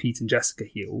much has Pete and Jessica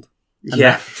healed. And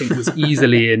that, I think, was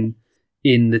easily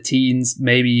in the teens,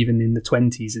 maybe even in the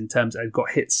 20s, in terms of I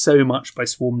got hit so much by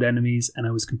swarmed enemies and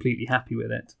I was completely happy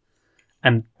with it.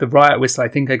 And the Riot Whistle, I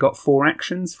think I got 4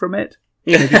 actions from it,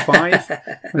 maybe 5.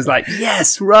 I was like,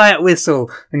 yes, Riot Whistle!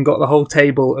 And got the whole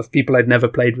table of people I'd never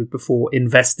played with before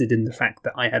invested in the fact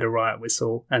that I had a Riot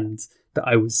Whistle and that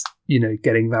I was,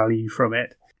 getting value from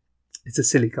it. It's a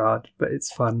silly card, but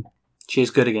it's fun. She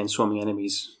is good against swarming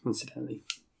enemies, incidentally.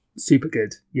 Super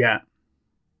good, yeah.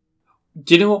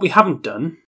 Do you know what we haven't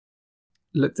done?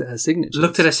 Looked at her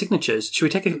signatures. Should we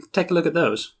take a look at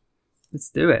those? Let's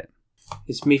do it.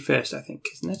 It's me first, I think,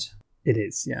 isn't it? It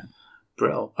is, yeah.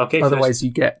 Brill. Okay. Otherwise, you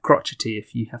get crotchety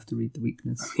if you have to read the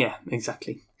weakness. Yeah,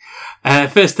 exactly.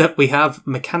 First up, we have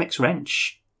Mechanic's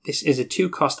Wrench. This is a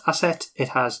 2-cost asset. It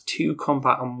has 2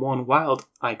 combat and 1 wild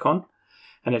icon,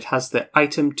 and it has the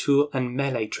item, tool, and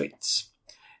melee traits.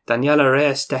 Daniela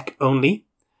Reyes deck only.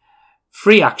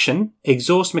 Free action: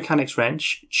 exhaust Mechanic's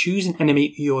Wrench. Choose an enemy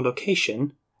at your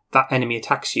location. That enemy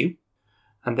attacks you.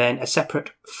 And then a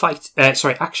separate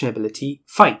action ability,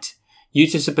 Fight.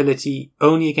 Use this ability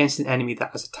only against an enemy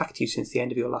that has attacked you since the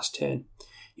end of your last turn.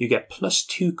 You get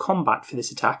 +2 combat for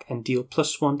this attack and deal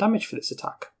 +1 damage for this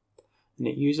attack. And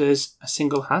it uses a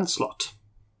single hand slot.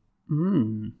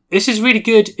 This is really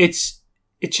good. It's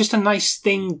just a nice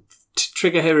thing to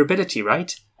trigger her ability,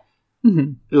 right?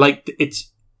 Mm-hmm. Like,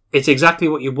 it's exactly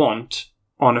what you want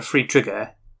on a free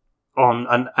trigger on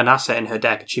an asset in her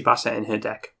deck, a cheap asset in her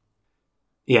deck.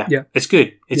 Yeah, it's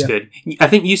good. It's good. I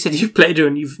think you said you've played her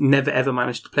and you've never ever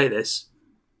managed to play this.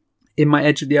 In my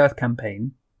Edge of the Earth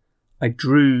campaign, I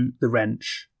drew the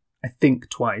wrench, I think,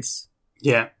 twice.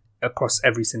 Yeah. Across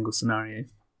every single scenario.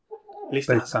 At least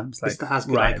both times, like, has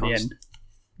good right icons. at the end.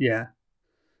 Yeah.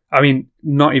 I mean,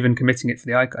 not even committing it for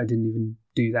the icon. I didn't even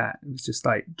do that. It was just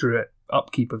like, drew it,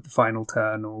 upkeep of the final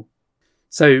turn.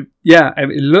 So, yeah,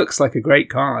 it looks like a great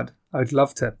card. I'd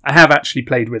love to. I have actually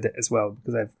played with it as well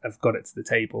because I've got it to the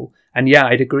table. And yeah,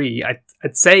 I'd agree.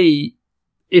 I'd say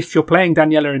if you're playing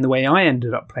Daniela in the way I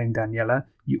ended up playing Daniela,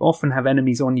 you often have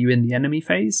enemies on you in the enemy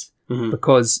phase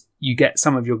because you get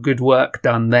some of your good work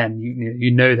done then. You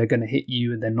know they're going to hit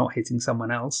you and they're not hitting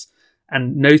someone else.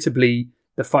 And notably,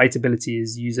 the fight ability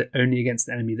is use it only against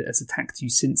the enemy that has attacked you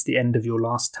since the end of your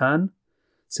last turn.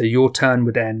 So your turn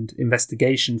would end,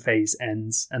 investigation phase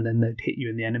ends, and then they'd hit you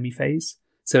in the enemy phase.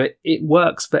 So it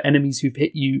works for enemies who've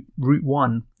hit you Route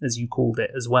 1, as you called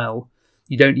it, as well.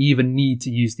 You don't even need to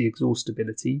use the exhaust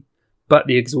ability, but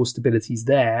the exhaust ability's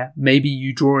there. Maybe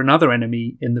you draw another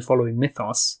enemy in the following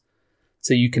mythos,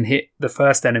 so you can hit the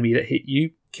first enemy that hit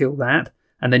you, kill that,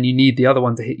 and then you need the other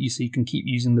one to hit you so you can keep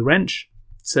using the wrench.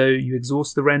 So you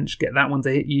exhaust the wrench, get that one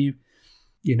to hit you.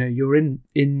 You're in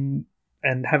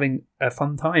and having a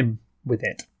fun time with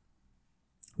it,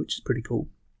 which is pretty cool.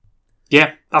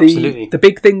 Yeah, absolutely. The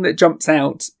big thing that jumps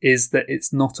out is that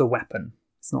it's not a weapon.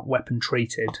 It's not weapon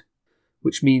traded,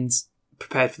 which means...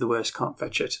 Prepared for the worst, can't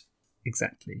fetch it.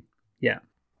 Exactly, yeah.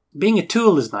 Being a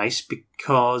tool is nice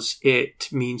because it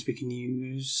means we can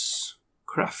use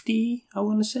crafty, I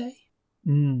want to say.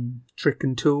 Trick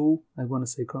and tool, I want to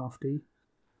say crafty.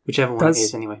 Whichever one it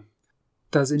is, anyway.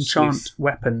 Does enchant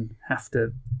weapon have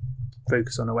to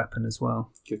focus on a weapon as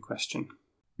well? Good question.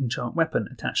 Enchant weapon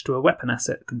attached to a weapon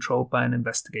asset controlled by an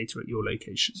investigator at your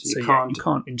location. So you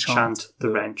can't enchant the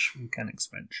wrench. Mechanics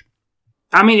wrench.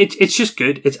 I mean, it's just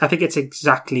good. I think it's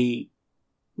exactly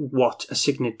what a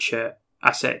signature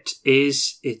asset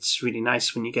is. It's really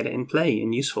nice when you get it in play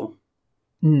and useful.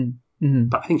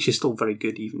 But I think she's still very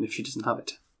good even if she doesn't have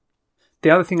it. The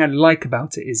other thing I like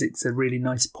about it is it's a really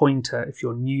nice pointer if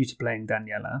you're new to playing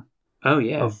Daniela. Oh,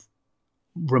 yeah. Of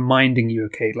reminding you,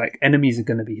 okay, like enemies are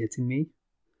going to be hitting me.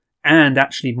 And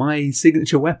actually my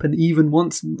signature weapon even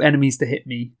wants enemies to hit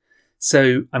me.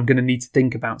 So I'm going to need to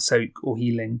think about soak or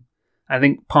healing. I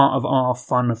think part of our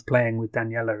fun of playing with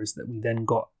Daniela is that we then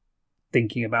got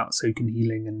thinking about soak and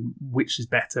healing and which is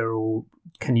better or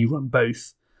can you run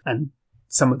both. And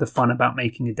some of the fun about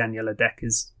making a Daniela deck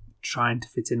is trying to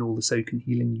fit in all the soak and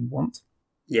healing you want.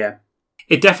 Yeah.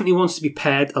 It definitely wants to be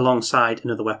paired alongside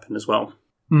another weapon as well.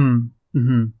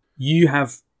 You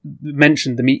have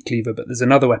mentioned the meat cleaver, but there's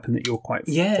another weapon that you're quite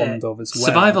fond of as well.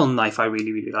 Survival knife I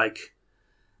really, really like.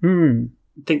 I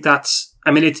think that's...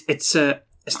 I mean,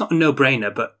 it's not a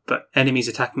no-brainer, but enemies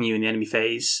attacking you in the enemy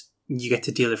phase, you get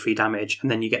to deal the free damage, and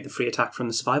then you get the free attack from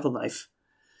the survival knife.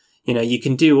 You know, you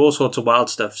can do all sorts of wild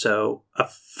stuff, so a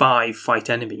 5-fight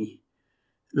enemy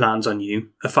lands on you.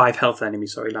 A 5-health enemy,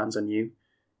 lands on you.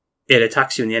 It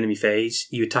attacks you in the enemy phase.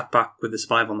 You attack back with the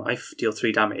survival knife, deal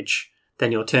 3 damage.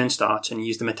 Then your turn starts, and you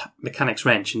use the mechanics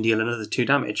wrench and deal another 2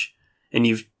 damage. And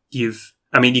you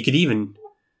could even,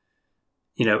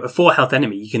 a 4-health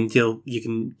enemy you can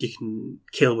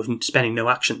kill with spending no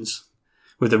actions.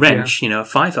 With the wrench, a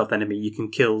 5-health enemy you can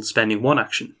kill spending 1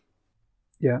 action.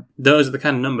 Yeah, those are the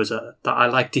kind of numbers that I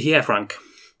like to hear, Frank.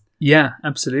 Yeah,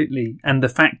 absolutely. And the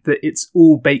fact that it's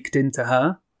all baked into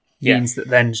her means that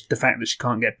then the fact that she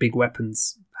can't get big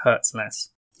weapons hurts less.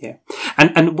 Yeah.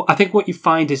 And I think what you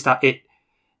find is that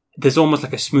there's almost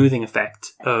like a smoothing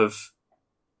effect of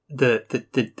the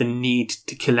need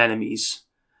to kill enemies.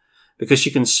 Because she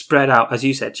can spread out, as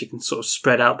you said, she can sort of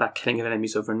spread out that killing of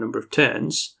enemies over a number of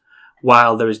turns.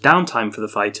 While there is downtime for the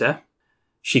fighter,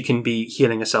 she can be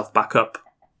healing herself back up,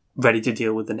 ready to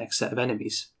deal with the next set of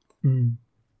enemies. It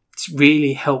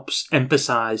really helps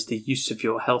emphasize the use of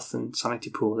your health and sanity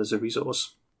pool as a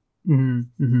resource.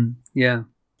 Yeah.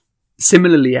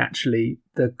 Similarly, actually,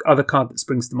 the other card that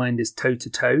springs to mind is Toe to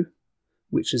Toe,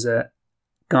 which is a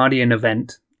Guardian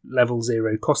event, level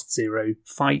 0, cost 0,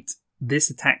 fight.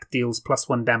 This attack deals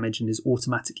 +1 damage and is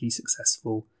automatically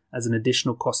successful. As an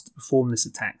additional cost to perform this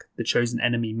attack, the chosen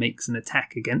enemy makes an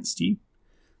attack against you.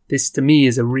 This, to me,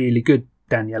 is a really good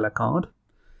Daniela card.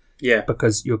 Yeah.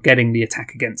 Because you're getting the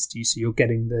attack against you, so you're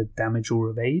getting the damage or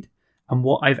evade. And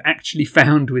what I've actually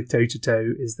found with Toe to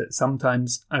Toe is that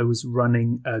sometimes I was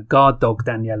running a Guard Dog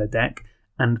Daniela deck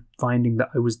and finding that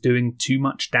I was doing too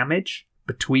much damage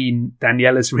between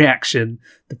Daniela's reaction,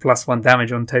 the +1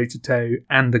 damage on Toe to Toe,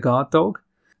 and the Guard Dog.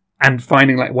 And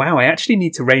finding wow, I actually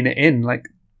need to rein it in.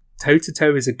 Toe to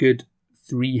Toe is a good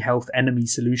 3 health enemy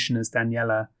solution as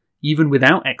Daniela, even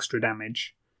without extra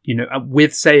damage.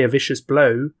 With, say, a Vicious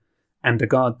Blow and a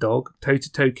Guard Dog, Toe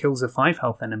to Toe kills a 5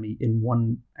 health enemy in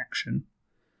 1 action.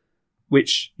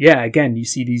 Which, again, you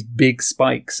see these big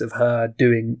spikes of her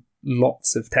doing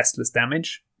lots of testless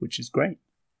damage, which is great.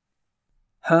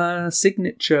 Her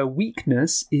signature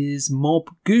weakness is Mob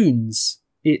Goons.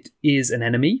 It is an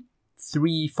enemy,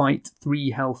 3 fight, 3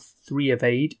 health, 3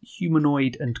 evade,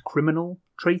 humanoid and criminal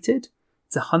traded.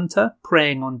 It's a hunter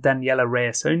preying on Daniela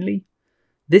Reyes only.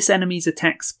 This enemy's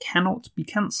attacks cannot be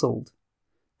cancelled.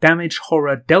 Damage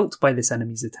horror dealt by this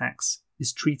enemy's attacks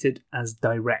is treated as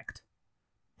direct.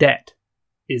 Debt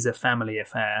is a family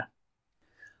affair.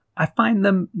 I find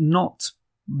them not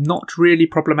really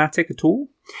problematic at all.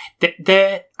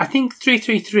 They're, I think,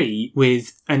 3/3/3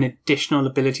 with an additional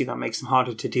ability that makes them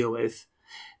harder to deal with.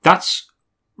 That's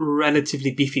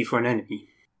relatively beefy for an enemy.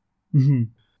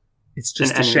 It's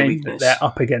just a shame that they're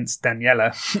up against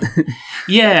Daniela.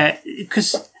 Yeah,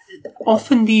 because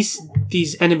often these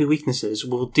enemy weaknesses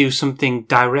will do something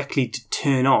directly to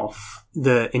turn off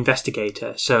the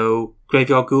investigator. So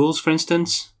Graveyard Ghouls, for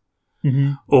instance,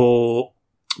 or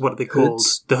what are they called?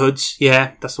 Hoods. The Hoods.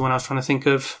 Yeah, that's the one I was trying to think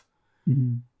of.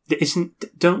 Doesn't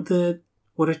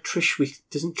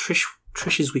Trish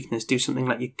Trish's weakness do something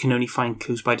like you can only find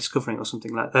clues by discovering or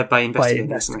something like that, by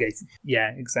investigating.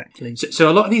 Yeah, exactly. So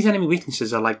a lot of these enemy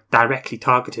weaknesses are like directly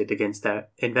targeted against their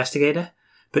investigator,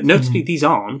 but notably these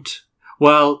aren't.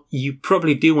 Well, you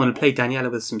probably do want to play Daniela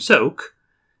with some soak.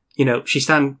 You know, she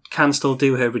can still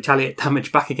do her retaliate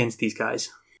damage back against these guys.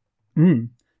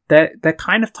 They're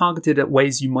kind of targeted at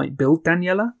ways you might build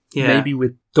Daniela. Yeah. Maybe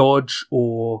with dodge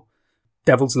or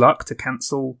Devil's Luck to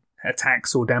cancel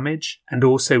attacks or damage, and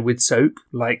also with soak,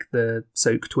 like the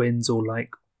soak twins or like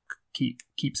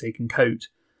keepsake and coat,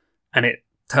 and it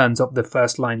turns off the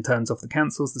first line, turns off the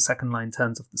cancels, the second line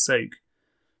turns off the soak.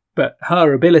 But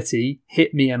her ability,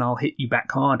 hit me and I'll hit you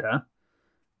back harder,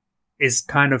 is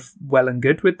kind of well and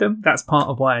good with them. That's part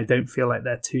of why I don't feel like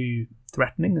they're too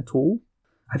threatening at all.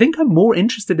 I think I'm more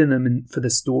interested in them for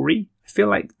the story. I feel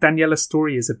like Daniela's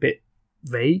story is a bit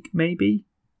vague, maybe.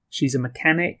 She's a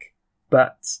mechanic,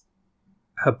 but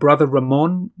her brother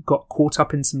Ramon got caught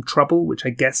up in some trouble, which I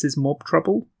guess is mob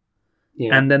trouble.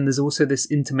 Yeah. And then there's also this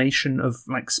intimation of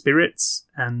like spirits,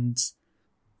 and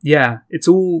yeah, it's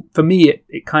all, for me,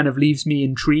 it kind of leaves me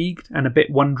intrigued and a bit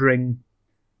wondering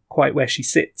quite where she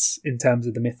sits in terms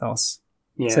of the mythos.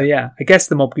 Yeah. So yeah, I guess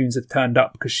the mob goons have turned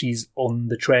up because she's on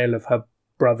the trail of her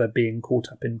brother being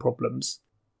caught up in problems.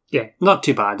 Yeah, not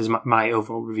too bad is my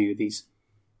overall review of these.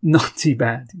 Not too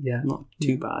bad, yeah. Not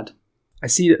too bad. I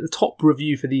see that the top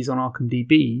review for these on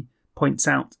ArkhamDB points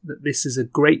out that this is a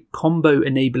great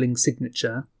combo-enabling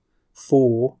signature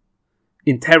for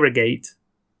Interrogate,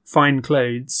 Fine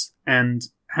Clothes, and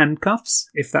Handcuffs,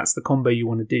 if that's the combo you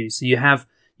want to do. So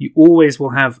you always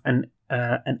will have an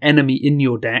enemy in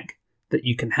your deck that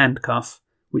you can handcuff,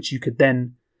 which you could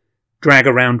then drag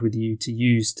around with you to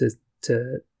use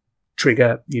to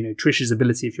trigger, Trish's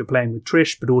ability if you're playing with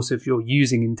Trish, but also if you're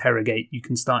using Interrogate, you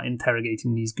can start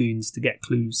interrogating these goons to get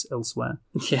clues elsewhere.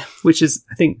 Yeah. Which is,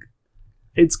 I think,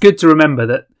 it's good to remember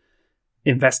that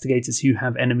investigators who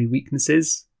have enemy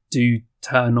weaknesses do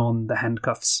turn on the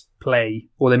handcuffs play,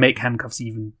 or they make handcuffs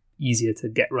even easier to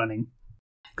get running.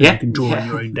 Yeah. You can draw on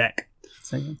your own deck.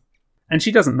 So, yeah. And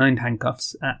she doesn't mind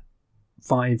handcuffs at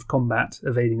 5 combat.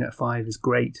 Evading at 5 is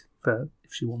great for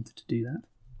if she wanted to do that.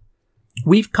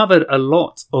 We've covered a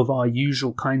lot of our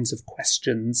usual kinds of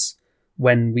questions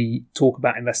when we talk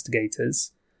about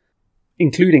investigators,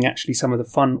 including actually some of the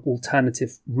fun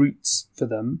alternative routes for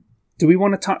them. Do we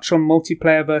want to touch on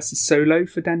multiplayer versus solo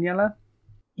for Daniela?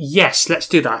 Yes, let's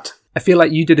do that. I feel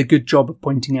like you did a good job of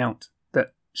pointing out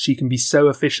that she can be so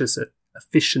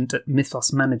efficient at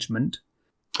mythos management.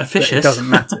 Officious? It doesn't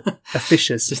matter.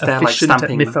 Officious. Just there, like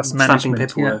stamping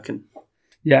paperwork.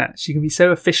 Yeah, she can be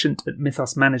so efficient at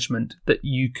mythos management that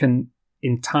you can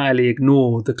entirely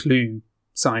ignore the clue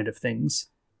side of things,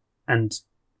 and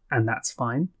that's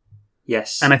fine.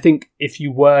 Yes. And I think if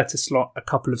you were to slot a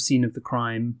couple of scene of the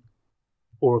crime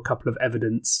or a couple of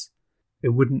evidence, it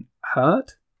wouldn't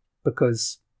hurt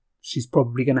because she's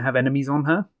probably going to have enemies on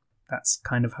her. That's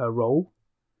kind of her role.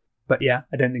 But yeah,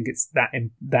 I don't think it's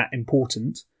that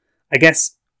important. I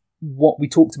guess what we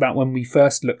talked about when we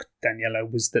first looked at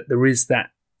Daniela was that there is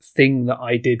that thing that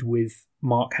I did with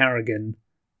Mark Harrigan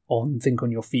on Think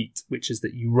on Your Feet, which is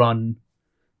that you run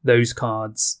those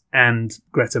cards and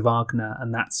Greta Wagner,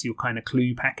 and that's your kind of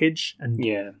clue package. And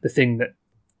the thing that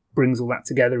brings all that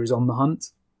together is On the Hunt.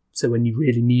 So when you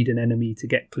really need an enemy to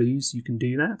get clues, you can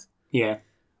do that. Yeah.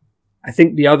 I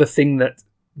think the other thing that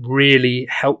really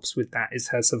helps with that is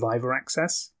her survivor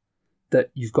access,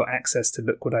 that you've got access to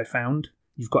Look What I Found.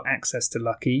 You've got access to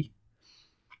Lucky.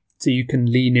 So you can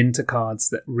lean into cards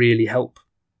that really help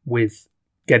with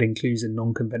getting clues in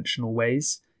non-conventional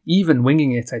ways. Even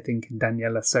winging it, I think, in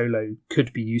Daniela solo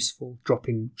could be useful,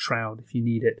 dropping Shroud if you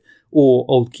need it. Or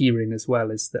Old Keyring as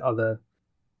well as the other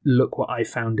Look What I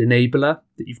Found enabler,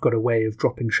 that you've got a way of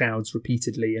dropping Shrouds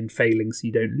repeatedly and failing so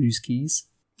you don't lose keys.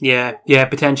 Yeah,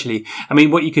 potentially. I mean,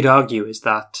 what you could argue is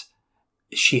that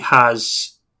she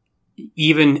has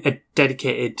even a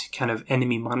dedicated kind of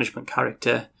enemy management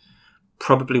character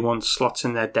probably wants slots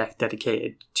in their deck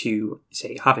dedicated to,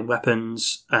 say, having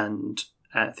weapons and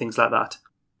things like that.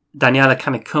 Daniela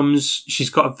kind of comes, she's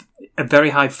got a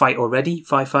very high fight already,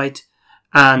 fight,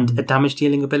 and a damage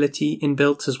dealing ability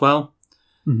inbuilt as well.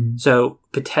 Mm-hmm. So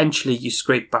potentially you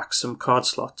scrape back some card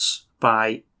slots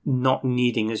by not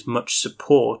needing as much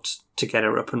support to get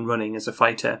her up and running as a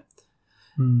fighter.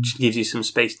 Which gives you some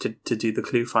space to do the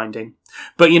clue finding.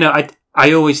 But,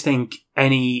 I always think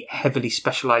any heavily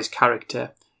specialised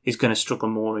character is going to struggle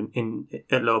more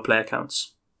at lower player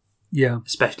counts. Yeah.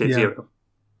 Especially at 0.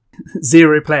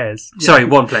 0 players. Sorry,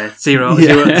 1 player. Zero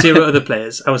other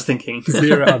players. I was thinking.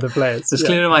 0 other players. It's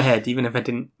clear in my head, even if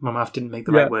my mouth didn't make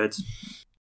the right words.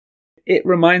 It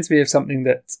reminds me of something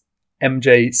that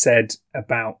MJ said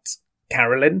about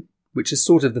Carolyn, which is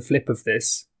sort of the flip of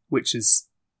this, which is,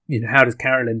 how does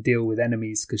Carolyn deal with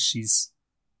enemies? Because she's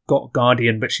got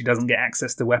Guardian, but she doesn't get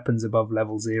access to weapons above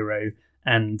level 0,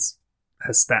 and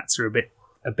her stats are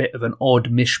a bit of an odd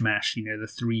mishmash, the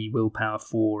 3 willpower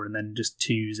 4 and then just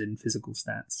 2s in physical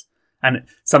stats. And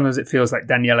sometimes it feels like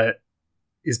Daniela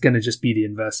is going to just be the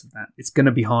inverse of that. It's going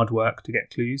to be hard work to get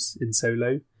clues in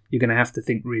solo. You're going to have to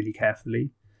think really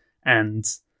carefully, and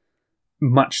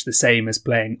much the same as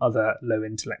playing other low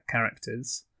intellect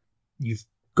characters, you've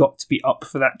got to be up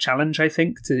for that challenge, I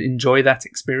think, to enjoy that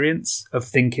experience of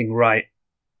thinking, right,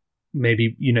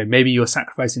 maybe you're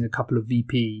sacrificing a couple of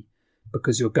VP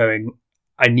because you're going,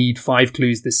 I need 5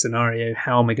 clues this scenario.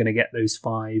 How am I going to get those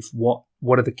 5? What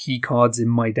are the key cards in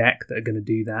my deck that are going to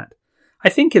do that? I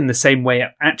think in the same way,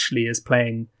 actually, as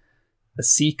playing a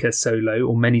Seeker solo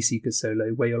or many Seekers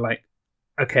solo, where you're like,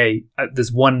 okay,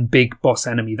 there's one big boss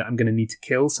enemy that I'm going to need to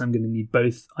kill, so I'm going to need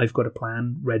both. I've got a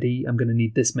plan ready. I'm going to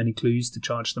need this many clues to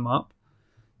charge them up.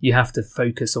 You have to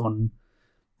focus on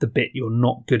the bit you're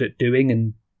not good at doing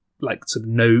and like sort of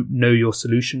know your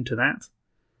solution to that.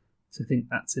 So I think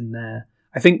that's in there.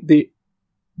 I think the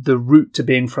route to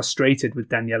being frustrated with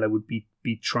Daniela would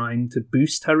be trying to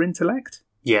boost her intellect.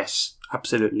 Yes,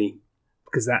 absolutely.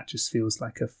 Because that just feels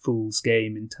like a fool's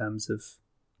game in terms of,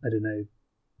 I don't know,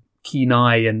 Keen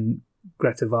Eye and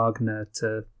Greta Wagner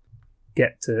to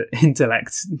get to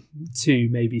intellect 2,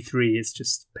 maybe 3 is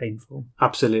just painful.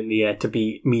 Absolutely, yeah. To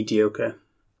be mediocre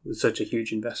was such a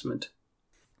huge investment.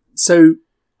 So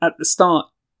at the start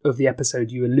of the episode,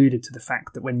 you alluded to the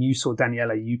fact that when you saw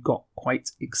Daniela, you got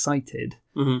quite excited.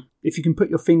 Mm-hmm. If you can put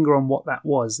your finger on what that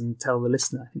was and tell the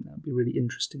listener, I think that would be really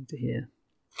interesting to hear.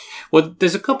 Well,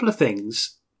 there's a couple of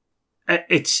things.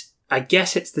 I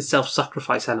guess it's the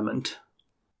self-sacrifice element.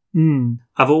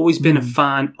 I've always been a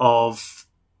fan of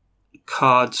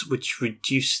cards which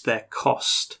reduce their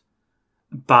cost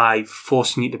by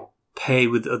forcing you to pay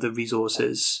with other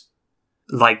resources.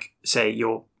 Like, say,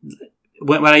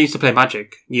 when I used to play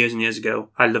Magic years and years ago,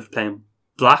 I loved playing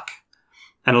black,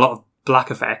 and a lot of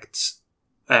black effects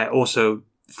also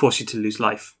force you to lose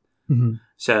life. Mm-hmm.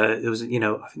 So there was, I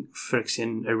think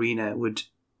Phyrexian Arena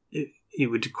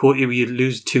you'd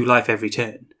lose 2 life every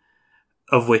turn,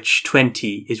 of which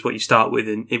 20 is what you start with,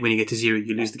 and when you get to 0,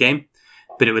 you lose the game.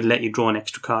 But it would let you draw an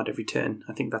extra card every turn.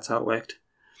 I think that's how it worked.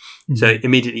 Mm-hmm. So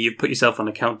immediately you put yourself on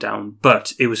a countdown,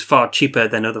 but it was far cheaper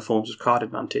than other forms of card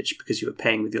advantage because you were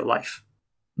paying with your life.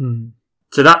 Mm.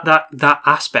 So that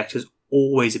aspect has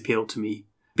always appealed to me.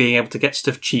 Being able to get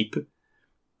stuff cheap,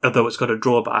 although it's got a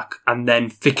drawback, and then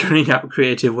figuring out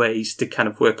creative ways to kind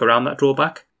of work around that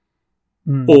drawback.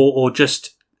 Or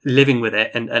just living with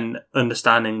it and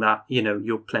understanding that,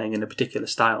 you're playing in a particular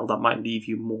style that might leave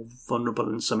you more vulnerable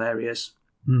in some areas.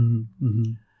 Mm-hmm.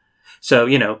 Mm-hmm. So,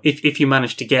 if you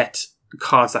manage to get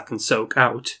cards that can soak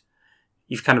out,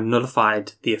 you've kind of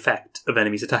nullified the effect of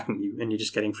enemies attacking you and you're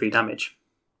just getting free damage.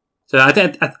 So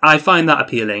I find that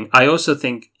appealing. I also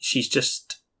think she's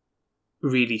just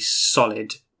really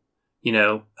solid.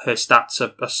 Her stats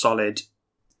are solid.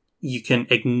 You can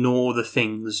ignore the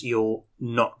things you're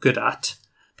not good at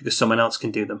because someone else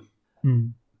can do them.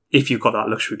 If you've got that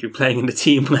luxury to playing in a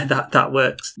team where that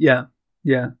works. Yeah,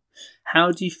 yeah.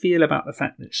 How do you feel about the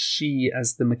fact that she,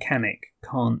 as the mechanic,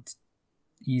 can't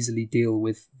easily deal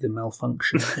with the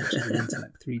malfunction of the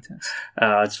Intellect 3 test?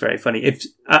 It's very funny. If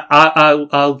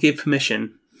I'll give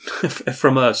permission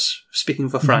from us, speaking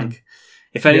for Frank,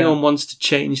 if anyone wants to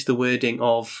change the wording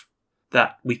of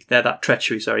that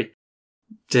treachery,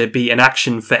 to be an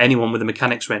action for anyone with a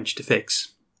mechanics wrench to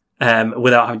fix,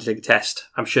 without having to take a test,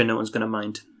 I'm sure no one's going to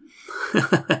mind.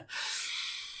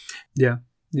 Yeah.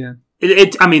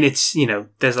 I mean, it's,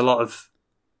 there's a lot of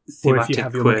thematic or if you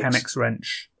have your quirks. mechanics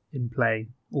wrench in play,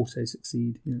 also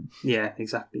succeed. Yeah,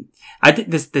 exactly. I think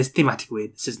there's thematic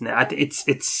weirdness, isn't there?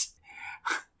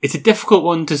 It's a difficult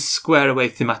one to square away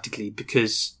thematically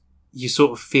because you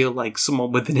sort of feel like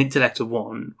someone with an intellect of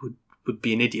 1 would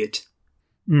be an idiot.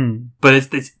 But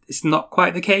it's not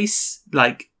quite the case.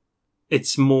 Like,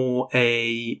 it's more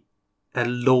a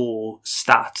lore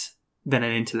stat than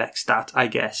an intellect stat, I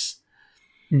guess.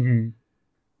 Mm-hmm.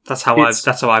 That's how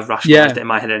I've rationalized it in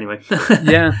my head anyway.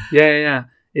 Yeah.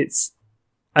 It's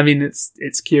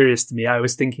curious to me. I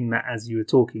was thinking that as you were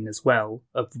talking as well,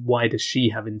 of why does she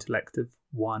have intellect of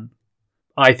 1?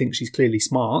 I think she's clearly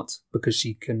smart because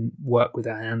she can work with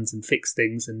her hands and fix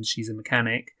things, and she's a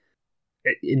mechanic.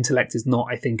 Intellect is not,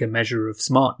 I think, a measure of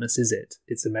smartness, is it?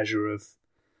 It's a measure of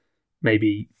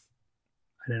maybe,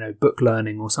 I don't know, book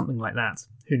learning or something like that.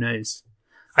 Who knows?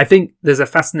 I think there's a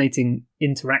fascinating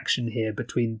interaction here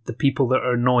between the people that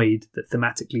are annoyed that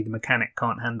thematically the mechanic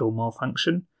can't handle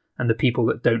malfunction and the people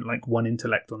that don't like one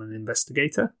intellect on an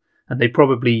investigator. And they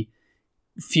probably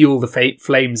fuel the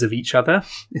flames of each other.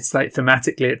 It's like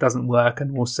thematically it doesn't work,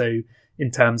 and also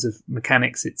in terms of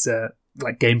mechanics, it's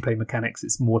like gameplay mechanics,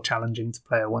 it's more challenging to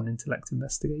play a one intellect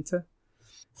investigator.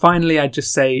 Finally, I'd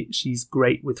just say she's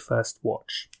great with first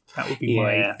watch. That would be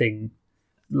my thing.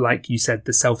 Like you said,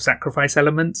 the self-sacrifice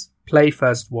element. Play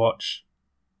first watch.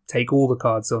 Take all the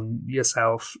cards on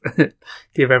yourself.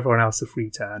 Give everyone else a free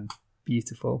turn.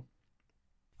 Beautiful.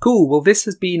 Cool. Well, this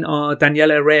has been our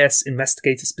Daniela Reyes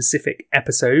investigator-specific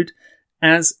episode.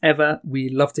 As ever, we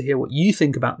love to hear what you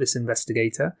think about this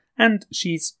investigator. And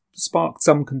she's sparked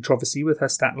some controversy with her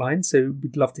stat line, so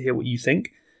we'd love to hear what you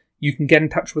think. You can get in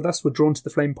touch with us. We're Drawn to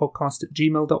the Flame podcast at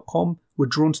gmail.com. We're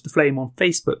Drawn to the Flame on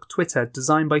Facebook, Twitter,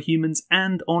 Design by Humans,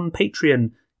 and on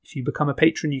Patreon. If you become a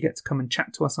patron, you get to come and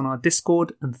chat to us on our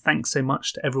Discord. And thanks so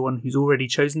much to everyone who's already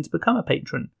chosen to become a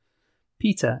patron.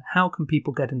 Peter, how can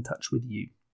people get in touch with you?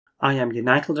 I am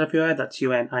Unitled everywhere. That's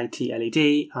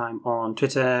UNITLED. I'm on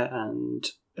Twitter and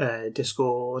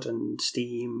Discord and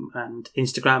Steam and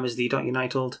Instagram as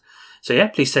the.unitled. So yeah,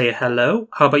 please say hello.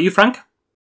 How about you, Frank?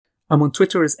 I'm on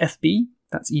Twitter as FB,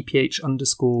 that's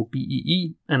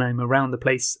EPH_BEE, and I'm around the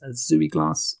place as Zooey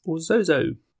Glass or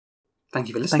Zozo. Thank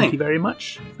you for listening. Thank you very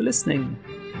much for listening.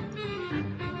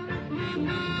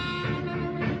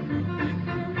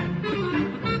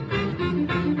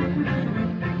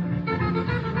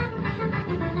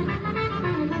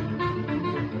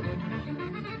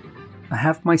 I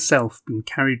have myself been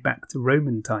carried back to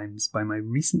Roman times by my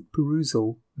recent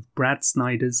perusal of Brad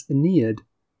Snyder's Aeneid,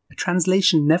 a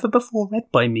translation never before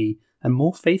read by me and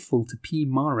more faithful to P.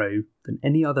 Maro than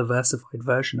any other versified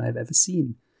version I have ever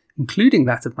seen, including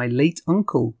that of my late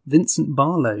uncle, Vincent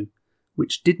Barlow,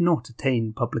 which did not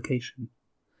attain publication.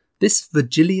 This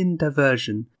Virgilian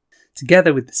diversion,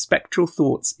 together with the spectral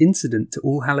thoughts incident to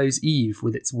All Hallows' Eve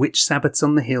with its witch sabbaths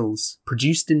on the hills,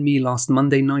 produced in me last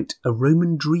Monday night a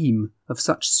Roman dream of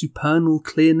such supernal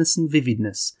clearness and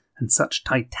vividness, and such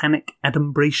titanic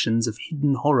adumbrations of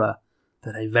hidden horror,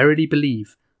 that I verily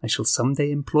believe I shall some day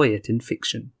employ it in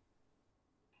fiction.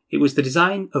 It was the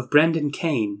design of Brendan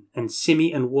Kane and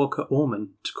Simi and Walker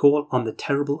Orman to call on the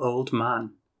terrible old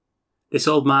man. This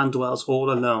old man dwells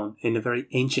all alone in a very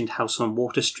ancient house on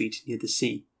Water Street near the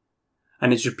sea,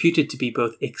 and is reputed to be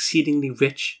both exceedingly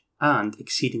rich and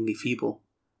exceedingly feeble,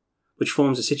 which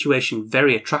forms a situation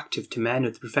very attractive to men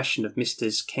of the profession of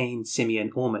Misters Kane, Simi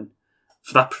and Orman,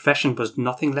 for that profession was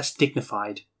nothing less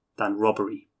dignified than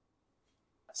robbery.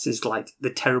 This is like the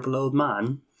terrible old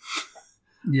man.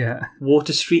 Yeah.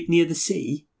 Water Street near the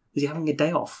sea. Is he having a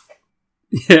day off?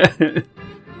 Yeah.